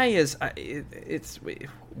the guy is.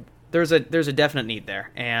 There's a definite need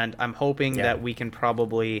there, and I'm hoping that we can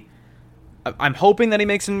probably. I'm hoping that he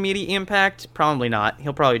makes an immediate impact. Probably not.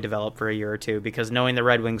 He'll probably develop for a year or two, because knowing the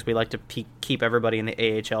Red Wings, we like to keep everybody in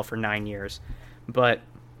the AHL for 9 years. But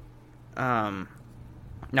no,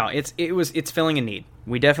 it's filling a need.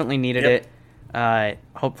 We definitely needed it.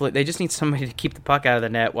 Hopefully, they just need somebody to keep the puck out of the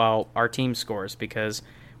net while our team scores, because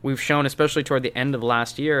we've shown, especially toward the end of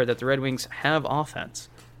last year, that the Red Wings have offense.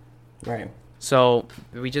 Right. So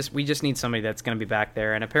we just need somebody that's going to be back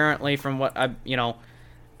there. And apparently, from what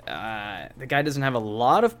the guy doesn't have a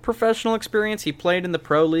lot of professional experience. He played in the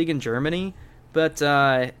pro league in Germany, but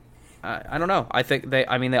I don't know. I think they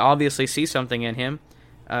obviously see something in him.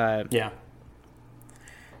 Yeah.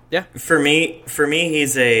 For me,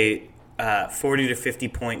 he's a 40 to 50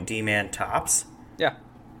 point D-man tops. Yeah.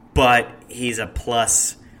 But he's a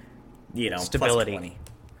plus, stability. Plus 20.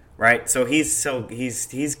 Right? So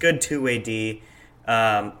he's good two-way D.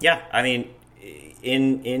 Yeah, I mean,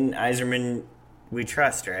 in Yzerman we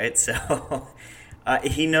trust, right? So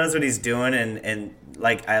he knows what he's doing, and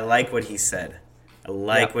like, I like what he said. I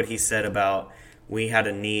like what he said about, we had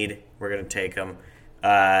a need, we're going to take him.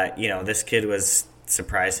 This kid was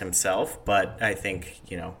surprised himself, but I think,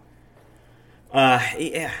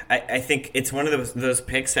 I think it's one of those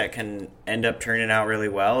picks that can end up turning out really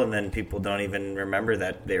well, and then people don't even remember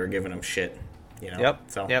that they were giving him shit. Yep.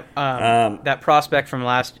 So, yep. That prospect from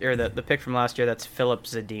last year, the pick from last year, that's Philip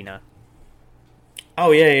Zadina.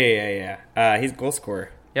 Oh yeah. He's a goal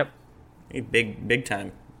scorer. Yep. He's big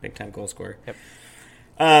time goal scorer. Yep.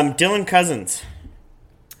 Dylan Cousins.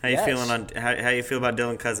 How you feeling on how you feel about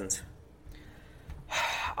Dylan Cousins?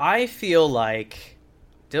 I feel like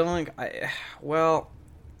Dylan.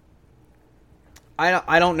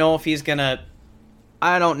 I don't know if he's gonna.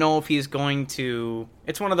 I don't know if he's going to.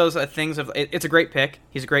 It's one of those things of. It's a great pick.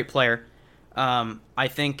 He's a great player. I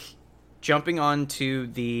think jumping onto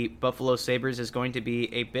the Buffalo Sabres is going to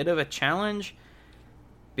be a bit of a challenge,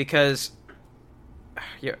 because,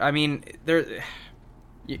 he's going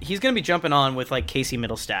to be jumping on with like Casey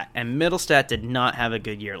Middlestat, and Middlestat did not have a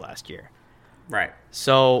good year last year. Right.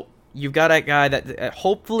 So you've got a guy that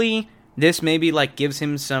hopefully this maybe like gives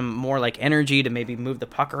him some more like energy to maybe move the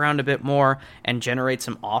puck around a bit more and generate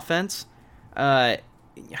some offense. Again,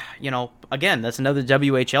 that's another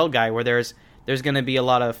WHL guy where there's going to be a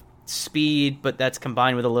lot of speed, but that's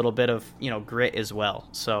combined with a little bit of grit as well.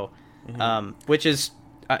 So, which is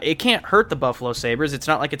it can't hurt the Buffalo Sabres. It's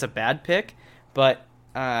not like it's a bad pick, but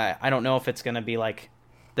I don't know if it's going to be like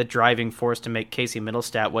the driving force to make Casey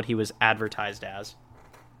Middlestat what he was advertised as.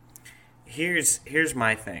 Here's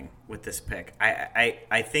my thing with this pick.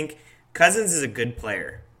 I think Cousins is a good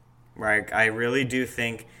player, right? I really do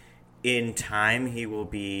think in time he will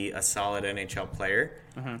be a solid NHL player.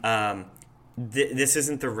 This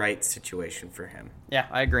isn't the right situation for him. Yeah,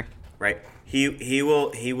 I agree. Right? He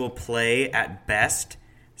will play at best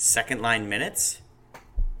second line minutes,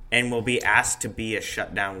 and will be asked to be a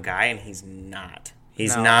shutdown guy, and he's not.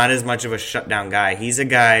 He's not as much of a shutdown guy. He's a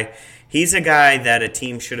guy. he's a guy that a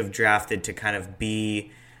team should have drafted to kind of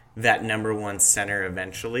be that number one center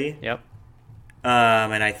eventually. Yep.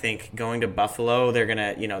 And I think going to Buffalo, they're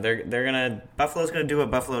gonna, Buffalo's gonna do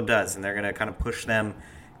what Buffalo does, and they're gonna kind of push them.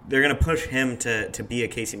 They're gonna push him to be a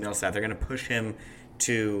Casey Middlestat. They're gonna push him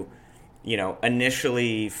to,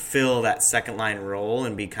 initially fill that second line role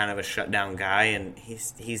and be kind of a shutdown guy. And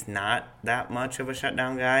he's not that much of a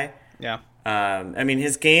shutdown guy. Yeah. I mean,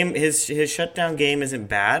 his shutdown game isn't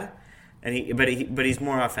bad, but he's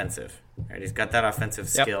more offensive. Right? He's got that offensive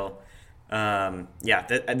skill.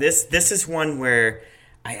 This is one where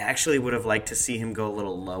I actually would have liked to see him go a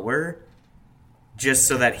little lower, just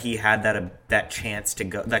so that he had that chance to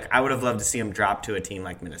go. Like, I would have loved to see him drop to a team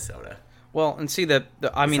like Minnesota. Well, and see the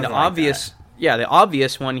obvious, like the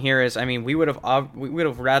obvious one here is, I mean, we would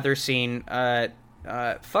have rather seen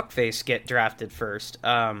fuckface get drafted first.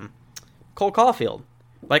 Cole Caulfield,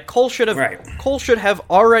 like Cole should have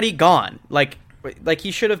already gone. Like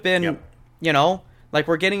he should have been, like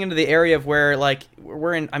we're getting into the area of where like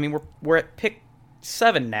we're at pick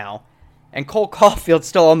 7 now, and Cole Caulfield's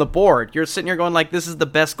still on the board. You're sitting here going like, this is the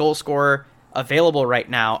best goal scorer available right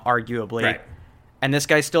now, arguably. Right. And this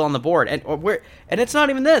guy's still on the board, and it's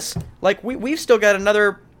not even this. Like we've still got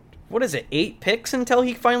another, 8 picks until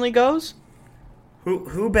he finally goes.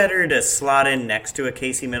 Who better to slot in next to a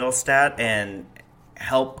Casey Middlestat and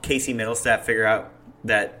help Casey Middlestat figure out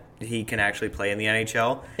that he can actually play in the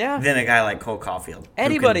NHL than a guy like Cole Caulfield?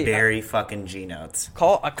 Anybody who can bury fucking G notes.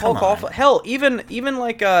 Cole Caulfield. Hell, even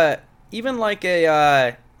like a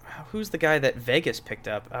who's the guy that Vegas picked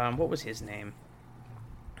up? What was his name?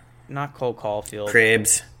 Not Cole Caulfield.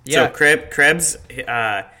 Krebs. Yeah. So Krebs,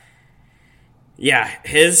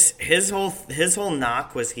 his whole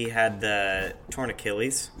knock was he had the torn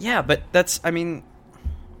Achilles. Yeah, but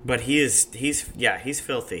But he's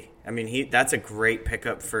filthy. I mean, that's a great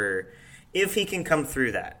pickup for if he can come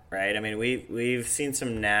through that, right? I mean, we've seen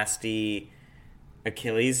some nasty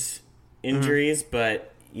Achilles injuries,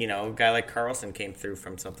 but a guy like Carlson came through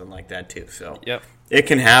from something like that too. So it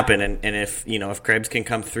can happen, and if Krebs can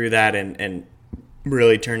come through that and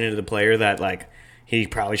really turn into the player that like he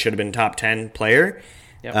probably should have been top 10 player,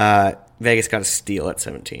 Vegas got a steal at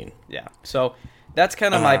 17. Yeah, so that's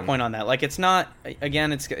kind of my point on that. Like, it's not,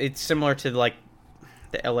 again, it's similar to like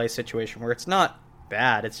the LA situation where it's not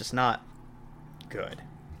bad, it's just not good.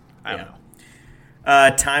 I don't know.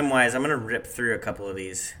 Time wise, I'm gonna rip through a couple of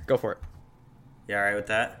these. Go for it. You all right with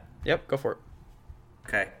that? Yep, go for it.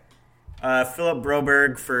 Okay. Philip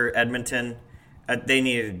Broberg for Edmonton. They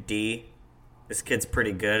needed a D. This kid's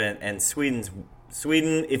pretty good, and Sweden.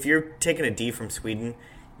 If you're taking a D from Sweden,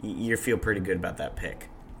 you feel pretty good about that pick.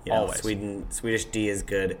 Always. Swedish D is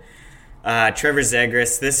good. Trevor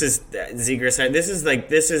Zegras. This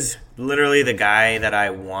is literally the guy that I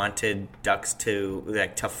wanted Ducks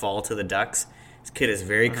to fall to the Ducks. This kid is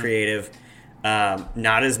very creative.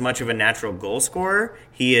 Not as much of a natural goal scorer.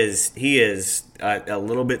 He is a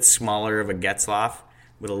little bit smaller of a Getzlaf.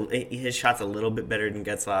 His shot's a little bit better than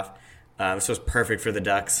Getzlaf. So it's perfect for the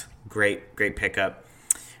Ducks. Great pickup.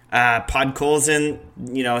 Podkolzin,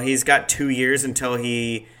 he's got 2 years until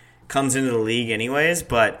he comes into the league anyways,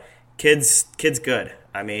 but kid's good.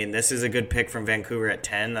 I mean, this is a good pick from Vancouver at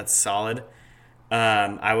 10. That's solid.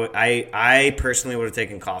 I personally would have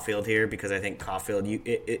taken Caulfield here because I think Caulfield,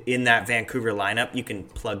 in that Vancouver lineup, you can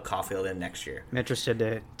plug Caulfield in next year. I'm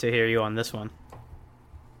interested to hear you on this one.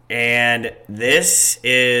 And this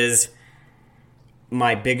is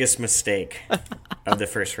my biggest mistake of the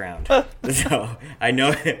first round. So I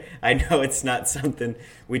know it's not something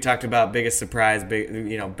we talked about. Biggest surprise,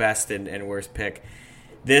 best and worst pick.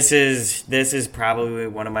 This is probably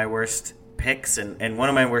one of my worst picks and one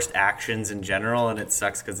of my worst actions in general, and it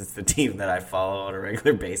sucks because it's the team that I follow on a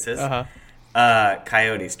regular basis.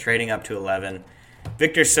 Coyotes trading up to 11.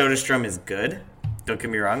 Victor Soderstrom is good. Don't get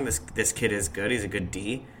me wrong. This kid is good. He's a good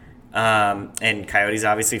D. And Coyotes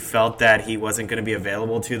obviously felt that he wasn't going to be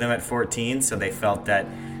available to them at 14, so they felt that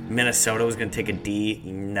Minnesota was going to take a D.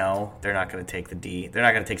 No, they're not going to take the D. They're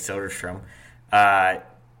not going to take Soderstrom.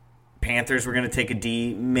 Panthers were going to take a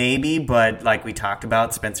D, maybe, but like we talked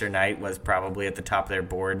about, Spencer Knight was probably at the top of their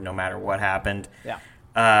board no matter what happened. Yeah.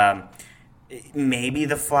 Maybe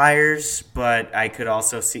the Flyers, but I could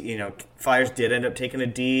also see, Flyers did end up taking a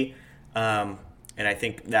D, and I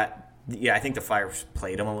think the Flyers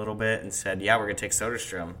played him a little bit and said, yeah, we're going to take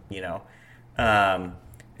Soderstrom, and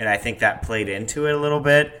I think that played into it a little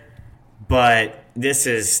bit. But this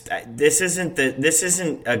isn't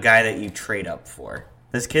a guy that you trade up for.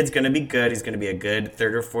 This kid's going to be good. He's going to be a good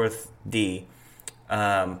third or fourth D.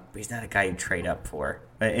 But he's not a guy you trade up for.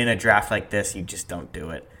 In a draft like this, you just don't do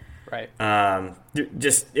it. Right.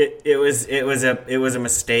 It was a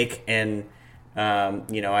mistake, and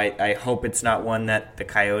I hope it's not one that the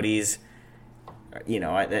Coyotes,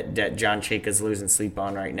 that John Chayka's losing sleep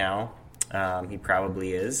on right now. He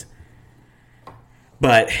probably is.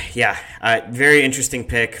 But yeah, very interesting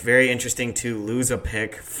pick. Very interesting to lose a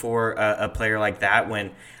pick for a player like that. When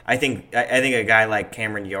I think a guy like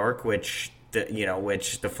Cameron York, which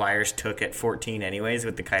the Flyers took at 14 anyways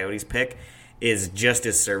with the Coyotes pick, is just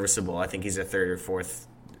as serviceable. I think he's a third or fourth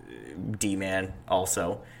D man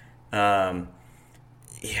also. That's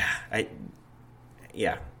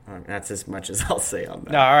as much as I'll say on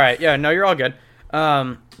that. No, all right. Yeah, no, you're all good.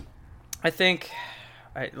 I think.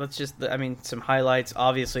 All right, some highlights.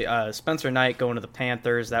 Obviously, Spencer Knight going to the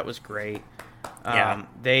Panthers. That was great.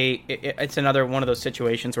 It's another one of those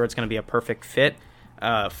situations where it's going to be a perfect fit.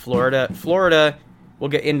 Florida. We'll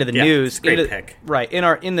get into the news. Great pick. Right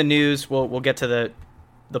in the news, we'll get to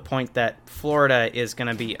the point that Florida is going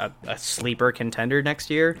to be a sleeper contender next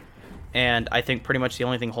year, and I think pretty much the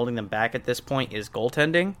only thing holding them back at this point is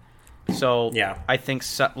goaltending. So I think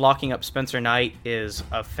locking up Spencer Knight is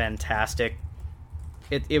a fantastic.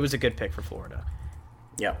 It was a good pick for Florida.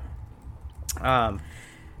 Yeah.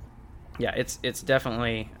 It's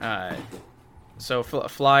definitely so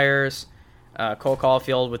Flyers, Cole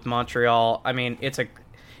Caulfield with Montreal. I mean, it's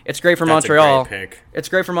great for Montreal. A great pick. It's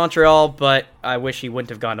great for Montreal, but I wish he wouldn't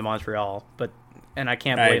have gone to Montreal. And I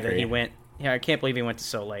can't believe that he went. Yeah, I can't believe he went to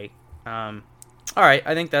so late. All right,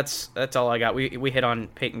 I think that's all I got. We hit on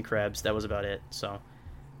Peyton Krebs. That was about it. So,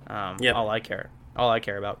 all I care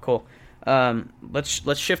about. Cool.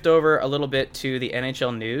 Let's shift over a little bit to the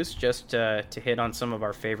NHL news, just to hit on some of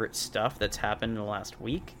our favorite stuff that's happened in the last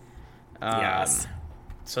week. Yes.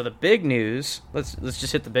 So the big news. Let's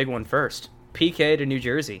just hit the big one first. PK to New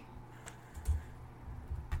Jersey.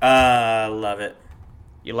 Love it.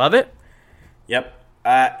 You love it? Yep.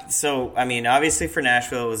 So I mean, obviously for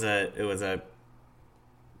Nashville, it was a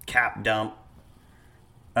cap dump.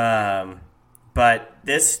 But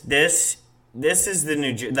this is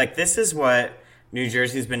this is what New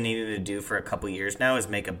Jersey's been needing to do for a couple years now, is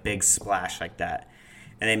make a big splash like that.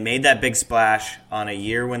 And they made that big splash on a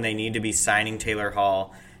year when they need to be signing Taylor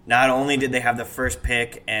Hall. Not only did they have the first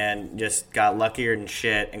pick and just got luckier than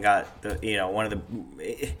shit and got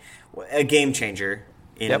a game changer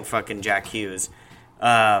in fucking Jack Hughes.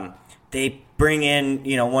 They bring in,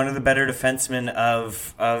 one of the better defensemen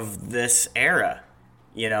of this era.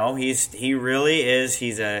 He really is.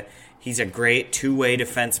 He's a great two-way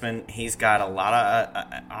defenseman. He's got a lot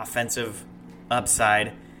of offensive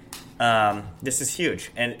upside. This is huge,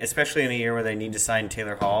 and especially in a year where they need to sign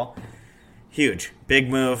Taylor Hall. Huge. Big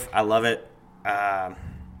move. I love it. I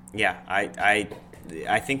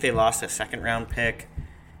think they lost a second-round pick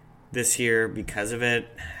this year because of it.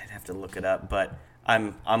 I'd have to look it up, but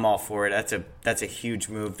I'm all for it. That's a huge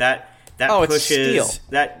move. That pushes it's a steal.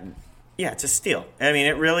 That. Yeah, it's a steal. I mean,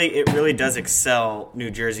 it really does excel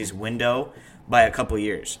New Jersey's window by a couple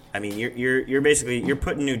years. I mean, you're basically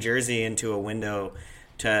putting New Jersey into a window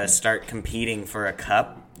to start competing for a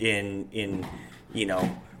cup in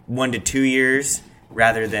 1 to 2 years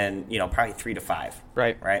rather than probably 3 to 5.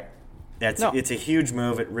 Right. It's a huge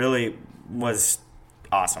move. It really was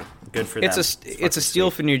awesome. Good for them. It's a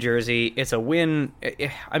steal for New Jersey. It's a win.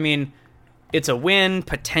 I mean, it's a win,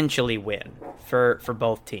 potentially win for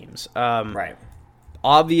both teams. Right.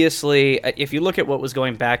 Obviously, if you look at what was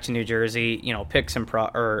going back to New Jersey, picks and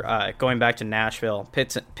going back to Nashville,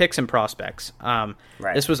 picks and prospects. Right.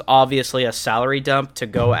 This was obviously a salary dump to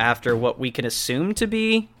go after what we can assume to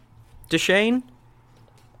be Duchesne.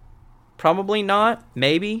 Probably not,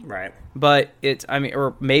 maybe. Right. But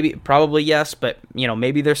probably yes, but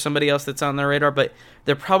maybe there's somebody else that's on their radar, but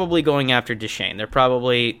they're probably going after Duchesne. They're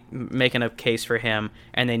probably making a case for him,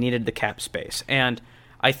 and they needed the cap space. And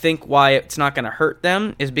I think why it's not going to hurt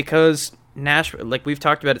them is because Nashville, like we've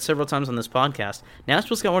talked about it several times on this podcast,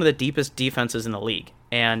 Nashville's got one of the deepest defenses in the league.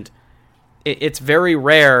 And it's very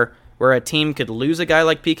rare where a team could lose a guy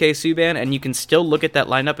like PK Subban, and you can still look at that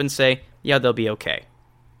lineup and say, yeah, they'll be okay.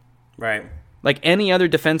 Right. Like any other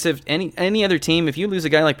any other team, if you lose a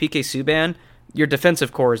guy like PK Subban, your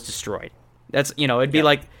defensive core is destroyed. That's it'd be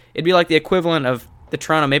like the equivalent of the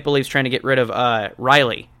Toronto Maple Leafs trying to get rid of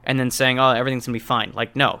Riley and then saying, "Oh, everything's gonna be fine."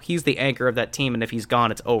 Like, no, he's the anchor of that team, and if he's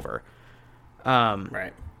gone, it's over.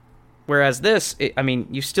 Right. Whereas this,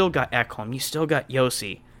 you still got Ekholm, you still got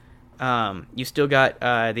Yossi, you still got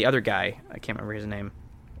the other guy. I can't remember his name.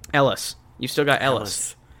 Ellis. You still got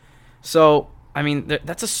Ellis. So,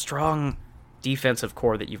 that's a strong defensive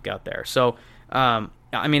core that you've got there. So,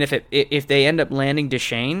 I mean, if they end up landing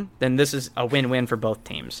Duchesne, then this is a win-win for both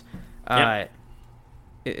teams. Yep.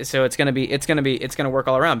 So it's gonna work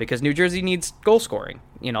all around because New Jersey needs goal scoring.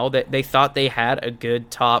 You know, they thought they had a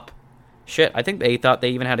good top. Shit, I think they thought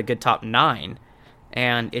they even had a good top 9,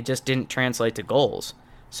 and it just didn't translate to goals.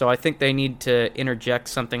 So I think they need to interject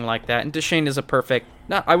something like that. And Duchesne is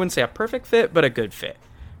I wouldn't say a perfect fit, but a good fit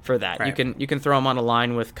for that. Right. You can throw him on a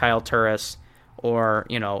line with Kyle Turris or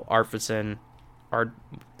Arvidsson, or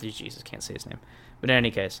Jesus, can't say his name. But in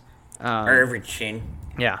any case, Arvidsson.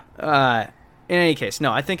 Yeah. In any case,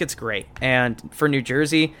 no, I think it's great. And for New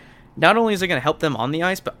Jersey, not only is it going to help them on the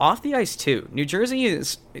ice, but off the ice too. New Jersey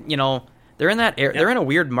is, they're in that they're in a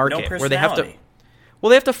weird market where they have to. Well,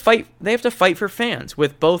 they have to fight. They have to fight for fans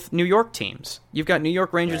with both New York teams. You've got New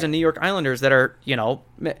York Rangers and New York Islanders that are,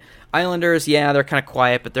 Islanders. Yeah, they're kind of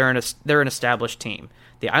quiet, but they're an established team.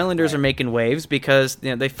 The Islanders are making waves because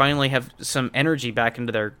they finally have some energy back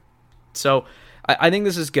into their. So, I think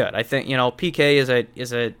this is good. I think PK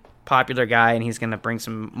is a popular guy, and he's going to bring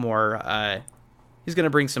some more. He's going to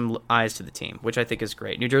bring some eyes to the team, which I think is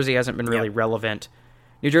great. New Jersey hasn't been really relevant.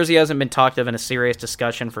 New Jersey hasn't been talked of in a serious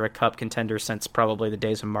discussion for a cup contender since probably the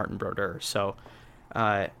days of Martin Brodeur. So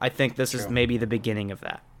I think this is maybe the beginning of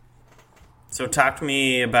that. So talk to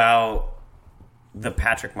me about the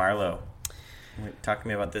Patrick Marleau. Talk to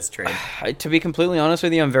me about this trade. To be completely honest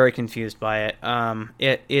with you, I'm very confused by it.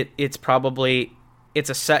 It's probably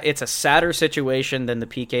it's a sadder situation than the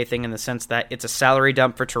PK thing in the sense that it's a salary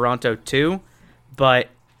dump for Toronto too, but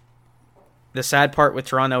the sad part with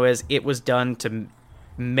Toronto is it was done to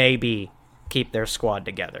maybe keep their squad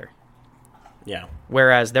together. Yeah.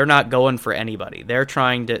 Whereas they're not going for anybody. They're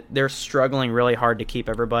struggling really hard to keep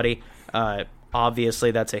everybody.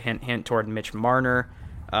 Obviously that's a hint toward Mitch Marner.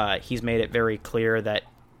 He's made it very clear that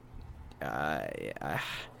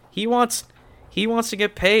he wants to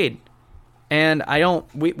get paid. And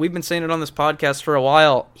we've been saying it on this podcast for a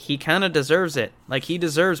while. He kind of deserves it. Like, he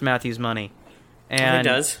deserves Matthews' money. And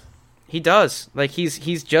he does. He does. Like,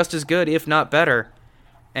 he's just as good, if not better.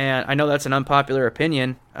 And I know that's an unpopular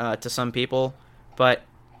opinion to some people, but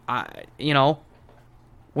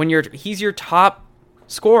he's your top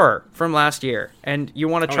scorer from last year, and you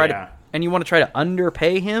want to try to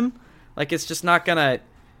underpay him, like, it's just not gonna.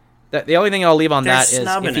 The only thing I'll leave on that is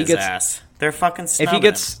if he gets ass. They're fucking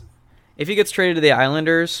snubbing if he gets traded to the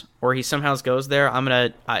Islanders or he somehow goes there,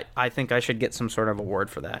 I think I should get some sort of award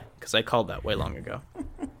for that because I called that way long ago.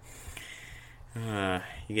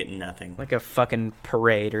 You get nothing. Like a fucking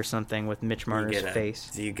parade or something with Mitch Marner's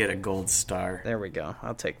face. You get a gold star. There we go.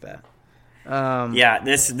 I'll take that.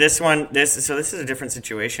 This is a different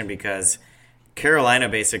situation because Carolina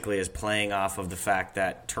basically is playing off of the fact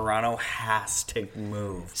that Toronto has to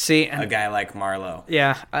move a guy like Marleau.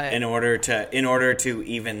 Yeah, in order to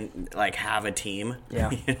even like have a team. Yeah,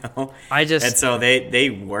 and so they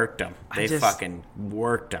worked him. They fucking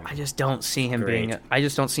worked him. I just don't see him being. I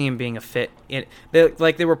just don't see him being a fit.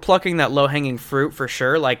 They were plucking that low hanging fruit for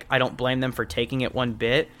sure. Like, I don't blame them for taking it one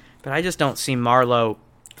bit, but I just don't see Marleau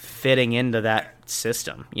fitting into that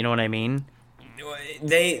system. You know what I mean?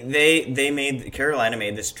 Carolina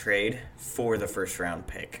made this trade for the first round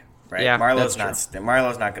pick, right? Yeah, Marleau's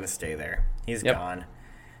not going to stay there. He's gone.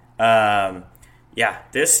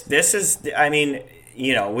 This is. I mean,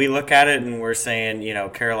 we look at it and we're saying,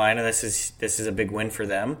 Carolina, this is a big win for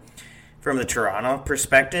them. From the Toronto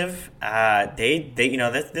perspective,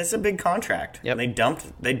 this is a big contract. Yep.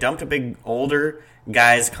 They dumped a big older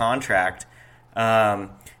guy's contract.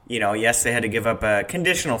 Yes, they had to give up a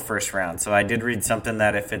conditional first round. So I did read something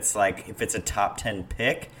that if it's a top 10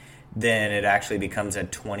 pick, then it actually becomes a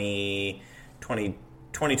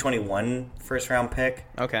 2021 first round pick.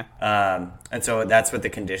 Okay. And so that's what the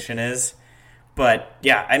condition is. But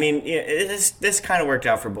yeah, I mean, this kind of worked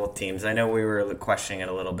out for both teams. I know we were questioning it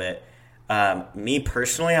a little bit. Me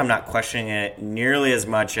personally, I'm not questioning it nearly as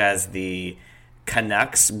much as the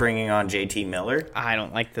Canucks bringing on JT Miller. I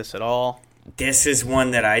don't like this at all. This is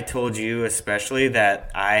one that I told you especially that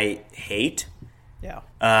I hate. Yeah.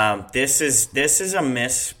 This is a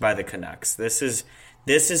miss by the Canucks. This is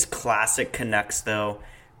classic Canucks though,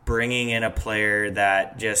 bringing in a player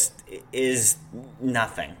that just is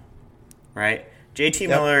nothing. Right? JT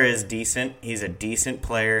Miller is decent. He's a decent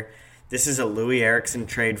player. This is a Louis Eriksson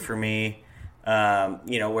trade for me.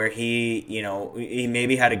 Where he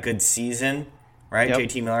maybe had a good season, right? Yep.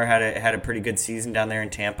 JT Miller had a pretty good season down there in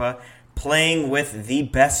Tampa, playing with the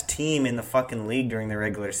best team in the fucking league during the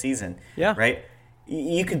regular season. Yeah. Right?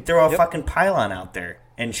 You could throw a fucking pylon out there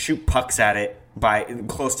and shoot pucks at it by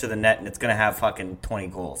close to the net, and it's going to have fucking 20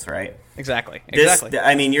 goals, right? Exactly.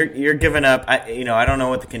 I mean, you're giving up. I don't know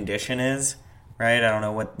what the condition is, right? I don't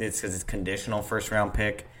know what it's because it's conditional first round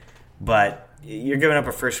pick, but you're giving up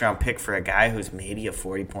a first round pick for a guy who's maybe a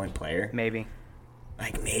 40-point player. Maybe.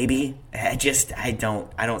 Like maybe. I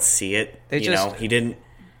don't see it. He didn't.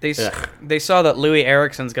 They saw that Louis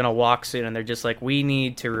Eriksson's going to walk soon, and they're just like, we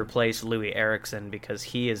need to replace Louis Eriksson because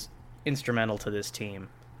he is instrumental to this team.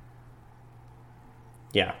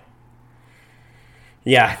 Yeah.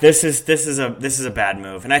 Yeah, this is a bad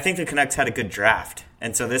move. And I think the Canucks had a good draft.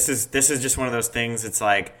 And so this is just one of those things. It's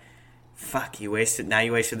like, fuck, you wasted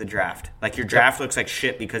the draft. Like your draft looks like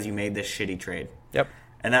shit because you made this shitty trade. Yep.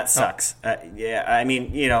 And that sucks. Yeah, I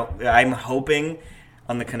mean, I'm hoping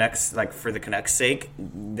on the Canucks, like for the Canucks' sake,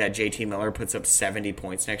 that JT Miller puts up 70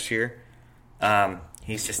 points next year.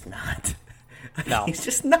 He's just not. No. He's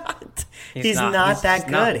just not. He's not that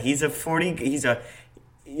good. Not.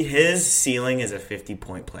 His ceiling is a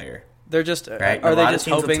 50-point player. They're just right? Are a they lot just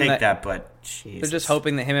of teams hoping will take that but Jesus. they're just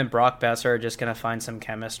hoping that him and Brock Besser are just going to find some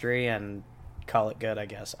chemistry and call it good, I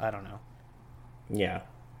guess. I don't know. Yeah.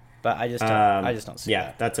 But I just don't see that.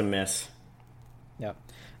 Yeah, that's a miss. Yeah.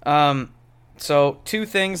 So two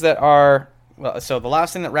things that are so the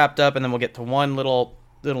last thing that wrapped up, and then we'll get to one little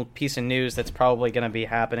piece of news that's probably going to be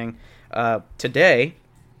happening today,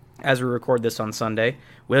 as we record this on Sunday.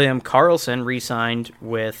 William Karlsson re-signed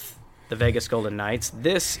with the Vegas Golden Knights.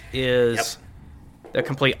 This is the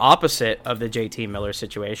complete opposite of the JT Miller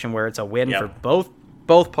situation, where it's a win for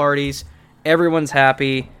both parties. Everyone's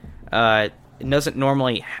happy. It doesn't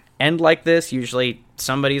normally end like this. Usually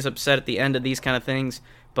somebody's upset at the end of these kind of things,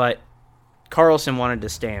 but Karlsson wanted to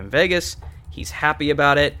stay in Vegas. He's happy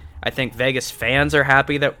about it. I think Vegas fans are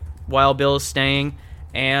happy that Wild Bill is staying,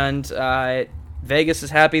 and Vegas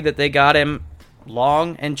is happy that they got him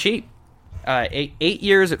long and cheap. 8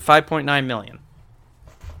 years at $5.9 million.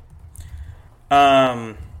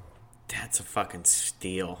 That's a fucking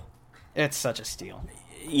steal. It's such a steal.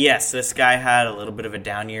 Yes, this guy had a little bit of a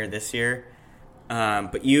down year this year,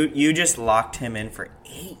 but you just locked him in for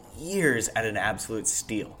 8 years at an absolute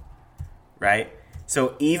steal, right?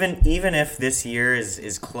 So even if this year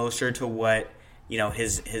is closer to what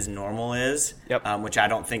his normal is, which I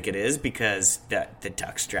don't think it is because the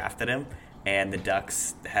Ducks drafted him, and the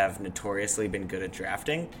Ducks have notoriously been good at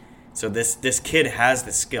drafting. So this kid has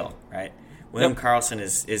the skill, right? William Karlsson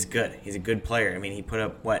is good. He's a good player. I mean, he put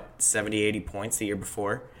up, 70, 80 points the year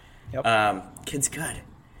before. Kid's good.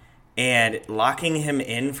 And locking him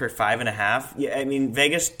in for 5.5, I mean,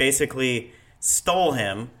 Vegas basically stole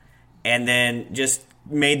him and then just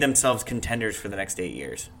made themselves contenders for the next 8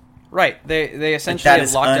 years. Right. They essentially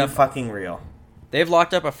have locked up... fucking real. They've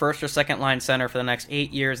locked up a first or second line center for the next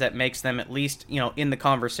 8 years that makes them at least, in the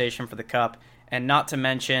conversation for the Cup. And not to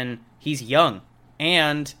mention, he's young.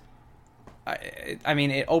 And, I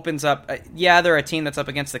mean, it opens up... they're a team that's up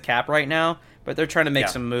against the cap right now, but they're trying to make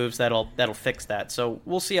some moves that'll fix that. So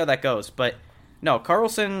we'll see how that goes. But, no,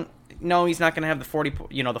 Karlsson, he's not going to have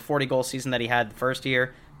the 40 goal season that he had the first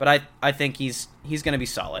year. But I think he's going to be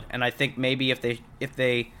solid. And I think maybe if they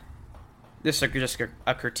this is just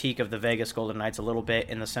a critique of the Vegas Golden Knights a little bit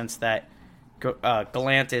in the sense that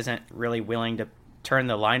Gallant isn't really willing to turn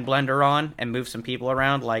the line blender on and move some people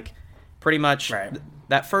around. Like, pretty much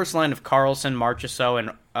that first line of Karlsson, Marchessault,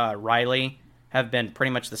 and Riley have been pretty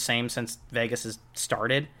much the same since Vegas has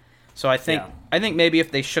started. So I think maybe if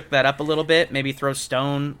they shook that up a little bit, maybe throw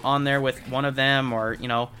Stone on there with one of them, or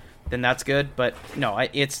then that's good. But no,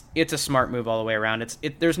 it's a smart move all the way around.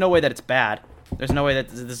 There's no way that it's bad. There's no way that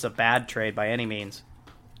this is a bad trade by any means.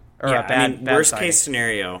 Or a bad worst case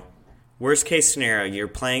scenario, you're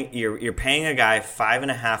paying a guy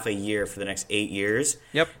 5.5 a year for the next 8 years.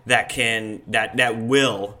 Yep. That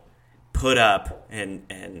will put up and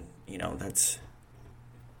that's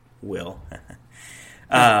will.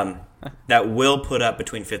 That will put up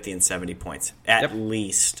between 50 and 70 points at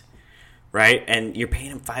least, right? And you're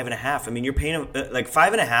paying him 5.5. I mean, you're paying him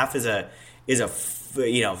 5.5 is a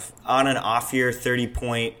on an off year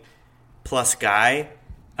 30-point plus guy.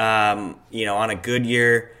 On a good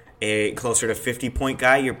year, a closer to 50-point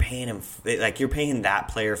guy. You're paying him that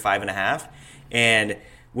player 5.5, and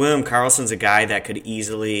William Karlsson's a guy that could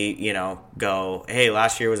easily go, hey,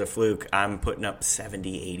 last year was a fluke. I'm putting up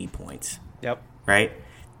 70, 80 points. Yep. Right?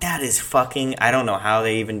 That is fucking... I don't know how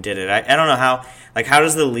they even did it. I don't know how... how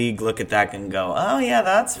does the league look at that and go, oh, yeah,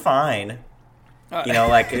 that's fine?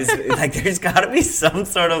 There's got to be some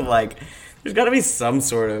sort of,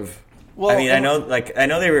 Well, I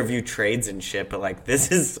know they review trades and shit, but,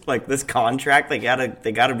 this is, this contract, they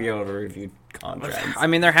gotta be able to review contracts. I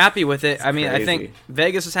mean, they're happy with it. I crazy. think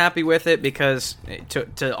Vegas is happy with it because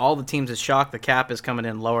to all the teams' shock, the cap is coming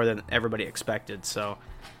in lower than everybody expected. So,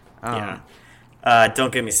 yeah.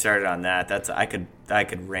 Don't get me started on that. I could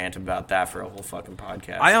rant about that for a whole fucking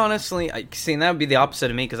podcast. I honestly, that would be the opposite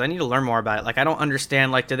of me because I need to learn more about it. Like, I don't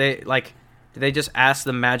understand. Like, do they just ask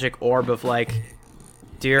the magic orb of like,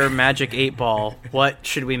 dear Magic 8-Ball, what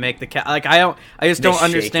should we make the cap? Like, I just don't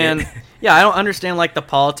understand. Yeah, I don't understand like the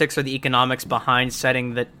politics or the economics behind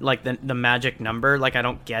setting the magic number. Like, I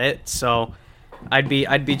don't get it. So, I'd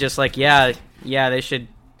be just like, yeah, they should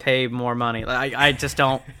pay more money. Like, I just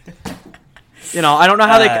don't. I don't know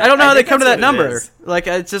how they come to that number. Like,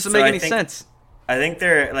 it just doesn't make any sense. I think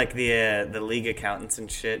they're like the league accountants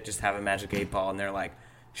and shit just have a Magic 8-Ball and they're like,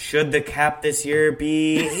 should the cap this year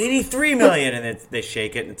be 83 million? And they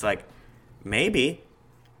shake it and it's like, maybe.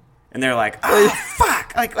 And they're like, oh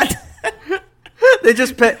fuck! Like what? They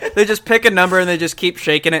just pick a number and they just keep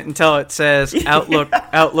shaking it until it says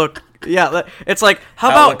Outlook. Yeah, it's like, how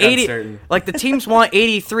about 80? Uncertain. Like, the teams want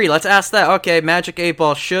 83. Let's ask that. Okay, Magic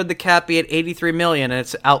 8-Ball, should the cap be at 83 million? And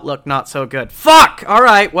it's Outlook not so good. Fuck! All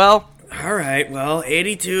right, well,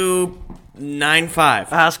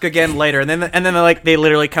 82.95. Ask again later. And then they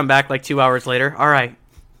literally come back like 2 hours later. All right.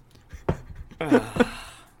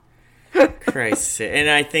 Christ. And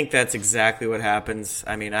I think that's exactly what happens.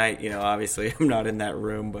 I mean, obviously I'm not in that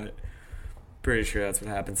room, but pretty sure that's what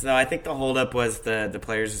happens. No, I think the holdup was the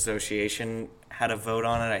Players Association had a vote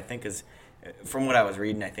on it. I think from what I was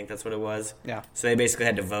reading, I think that's what it was. Yeah. So they basically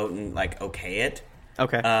had to vote and like okay it.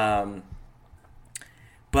 Okay.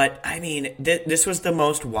 But I mean, this was the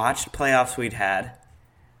most watched playoffs we'd had,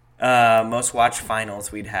 most watched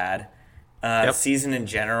finals we'd had, season in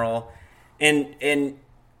general, and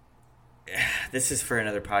this is for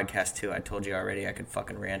another podcast too. I told you already I could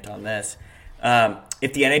fucking rant on this.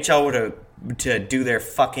 If the NHL were to do their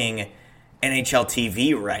fucking NHL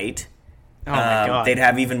TV right, oh my God, they'd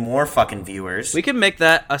have even more fucking viewers. We could make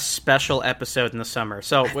that a special episode in the summer.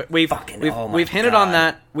 So we've hinted on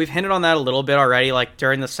that. We've hinted on that a little bit already. Like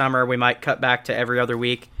during the summer, we might cut back to every other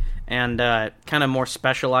week and kind of more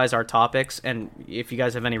specialize our topics. And if you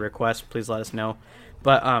guys have any requests, please let us know.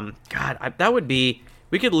 But that would be.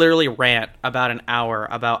 We could literally rant about an hour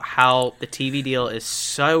about how the TV deal is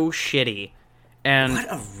so shitty. And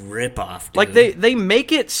what a ripoff, dude. Like, they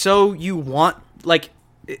make it so you want, like,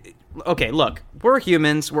 okay, look, we're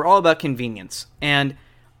humans, we're all about convenience, and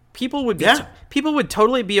people would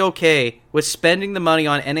totally be okay with spending the money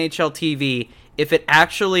on NHL TV if it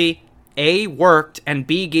actually, A, worked, and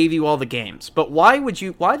B, gave you all the games. But why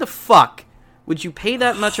the fuck would you pay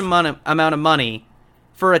that much amount of money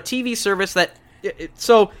for a TV service that,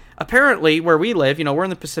 so apparently where we live, we're in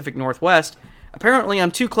the Pacific Northwest. Apparently,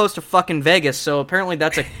 I'm too close to fucking Vegas, so apparently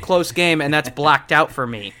that's a close game, and that's blacked out for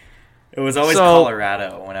me. It was always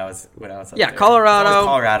Colorado when I was up there. Colorado. It was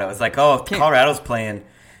Colorado. It's like, Colorado's playing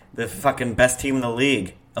the fucking best team in the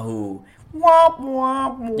league. Oh, womp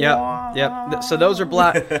womp womp. Yep. So those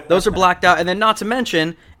are blacked out, and then not to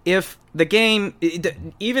mention if the game,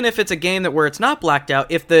 even if it's a game where it's not blacked out,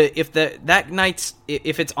 if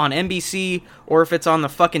it's on NBC or if it's on the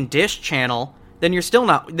fucking Dish channel. Then you're still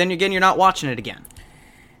not. Then again, you're not watching it again.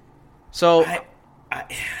 So,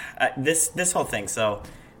 this whole thing. So,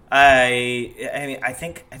 I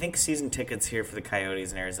think season tickets here for the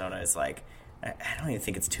Coyotes in Arizona is like, I don't even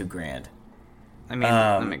think it's $2,000. I mean,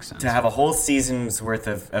 that makes sense. To have a whole season's worth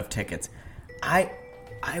of tickets, I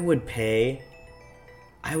would pay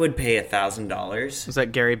 $1,000. Was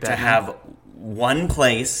that Gary Bettman? To have one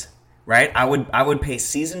place, right? I would pay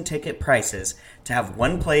season ticket prices to have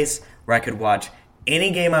one place where I could watch any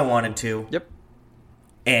game I wanted to. Yep.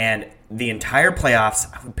 And the entire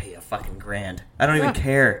playoffs, I would pay a fucking $1,000. I don't even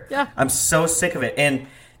care. Yeah. I'm so sick of it. And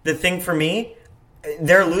the thing for me,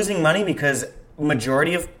 they're losing money because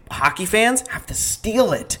majority of hockey fans have to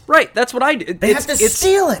steal it. Right. That's what I do. They have to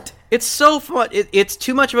steal it. It's so fun. It's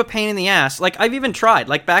too much of a pain in the ass. Like, I've even tried.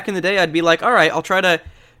 Like, back in the day, I'd be like, all right, I'll try to,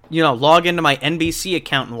 log into my NBC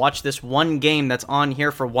account and watch this one game that's on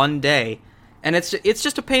here for one day. And it's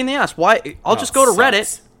just a pain in the ass. Why? I'll just go to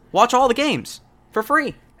Reddit, watch all the games for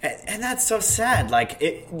free. And that's so sad. Like,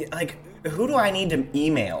 who do I need to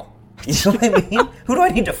email? You know what I mean? Who do I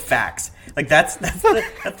need to fax? Like, that's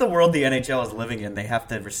the world the NHL is living in. They have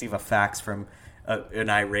to receive a fax from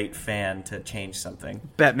an irate fan to change something.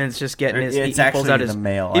 Bettman's just getting his. It's actually in the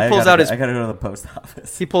mail. I gotta go to the post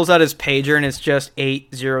office. He pulls out his pager and it's just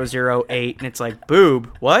 8008, and it's like,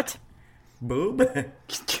 boob. What? Boob?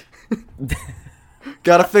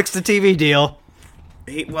 Gotta fix the TV deal.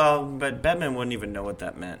 But Bettman wouldn't even know what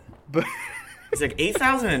that meant. It's like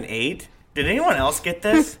 8008. Did anyone else get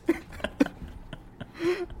this?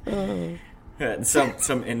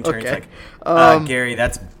 Some interns Okay. like, Gary,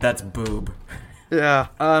 that's boob. Yeah.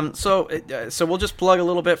 So we'll just plug a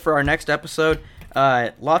little bit for our next episode.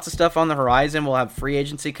 Lots of stuff on the horizon. We'll have free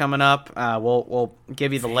agency coming up. We'll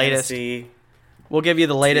give you the latest. Fantasy, We'll give you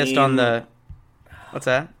the latest on the. What's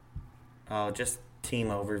that? just team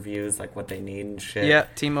overviews, like what they need and shit. Yeah,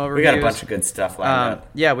 team overviews. We got a bunch of good stuff lined up.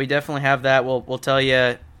 Yeah, we definitely have that. We'll tell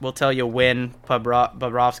you when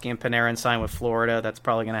Bobrovsky and Panarin sign with Florida. That's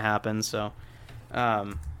probably going to happen. So,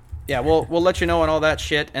 yeah, we'll let you know on all that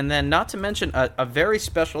shit. And then, not to mention a very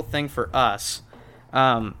special thing for us.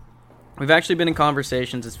 We've actually been in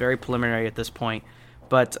conversations. It's very preliminary at this point,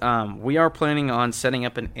 but we are planning on setting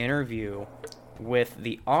up an interview with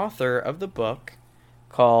the author of the book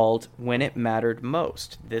called When It Mattered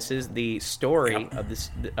Most. This is the story of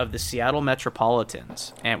the Seattle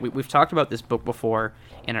Metropolitans. And we've talked about this book before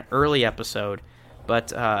in an early episode,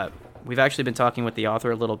 but we've actually been talking with the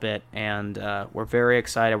author a little bit, and we're very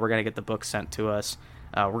excited. We're going to get the book sent to us.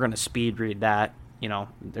 We're going to speed read that. You know,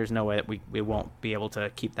 there's no way that we won't be able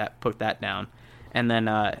to put that down. And then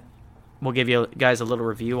we'll give you guys a little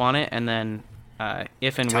review on it, and then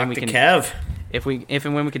if and when we can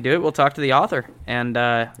do it, we'll talk to the author, and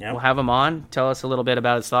we'll have him on, tell us a little bit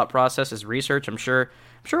about his thought process, his research. I'm sure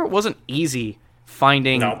it wasn't easy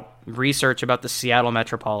finding research about the Seattle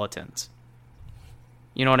Metropolitans.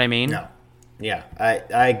 You know what I mean? No. Yeah,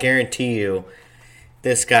 I guarantee you,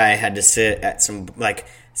 this guy had to sit at some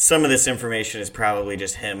of this information is probably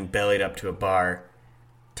just him bellied up to a bar,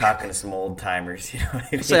 talking to some old timers. You know what I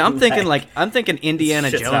mean? So I'm thinking Indiana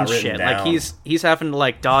Jones shit. Down. Like he's having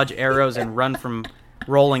to dodge arrows and run from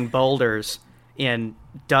rolling boulders in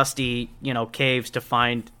dusty, caves to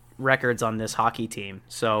find records on this hockey team.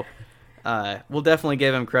 So we'll definitely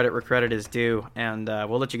give him credit where credit is due, and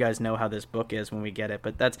we'll let you guys know how this book is when we get it.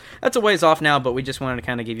 But that's a ways off now. But we just wanted to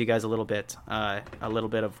kind of give you guys a little bit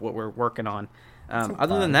of what we're working on.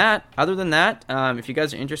 Other than that, if you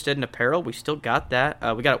guys are interested in apparel, we still got that.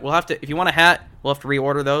 We'll have to, if you want a hat, we'll have to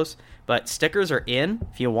reorder those. But stickers are in.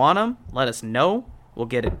 If you want them, let us know. We'll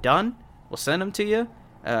get it done. We'll send them to you.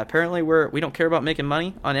 Apparently, we don't care about making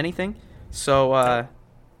money on anything. So.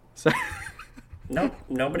 Nope,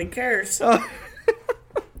 nobody cares.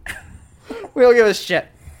 We don't give a shit.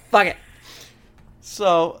 Fuck it.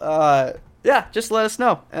 So, yeah, just let us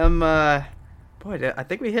know. Boy, I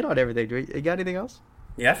think we hit on everything. You got anything else?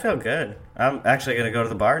 Yeah, I feel good. I'm actually gonna go to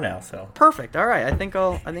the bar now. So perfect. All right, I think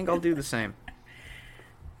I'll do the same.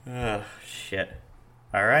 Oh shit!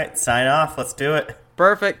 All right, sign off. Let's do it.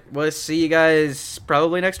 Perfect. We'll see you guys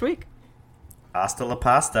probably next week. Hasta la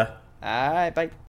pasta. All right, bye.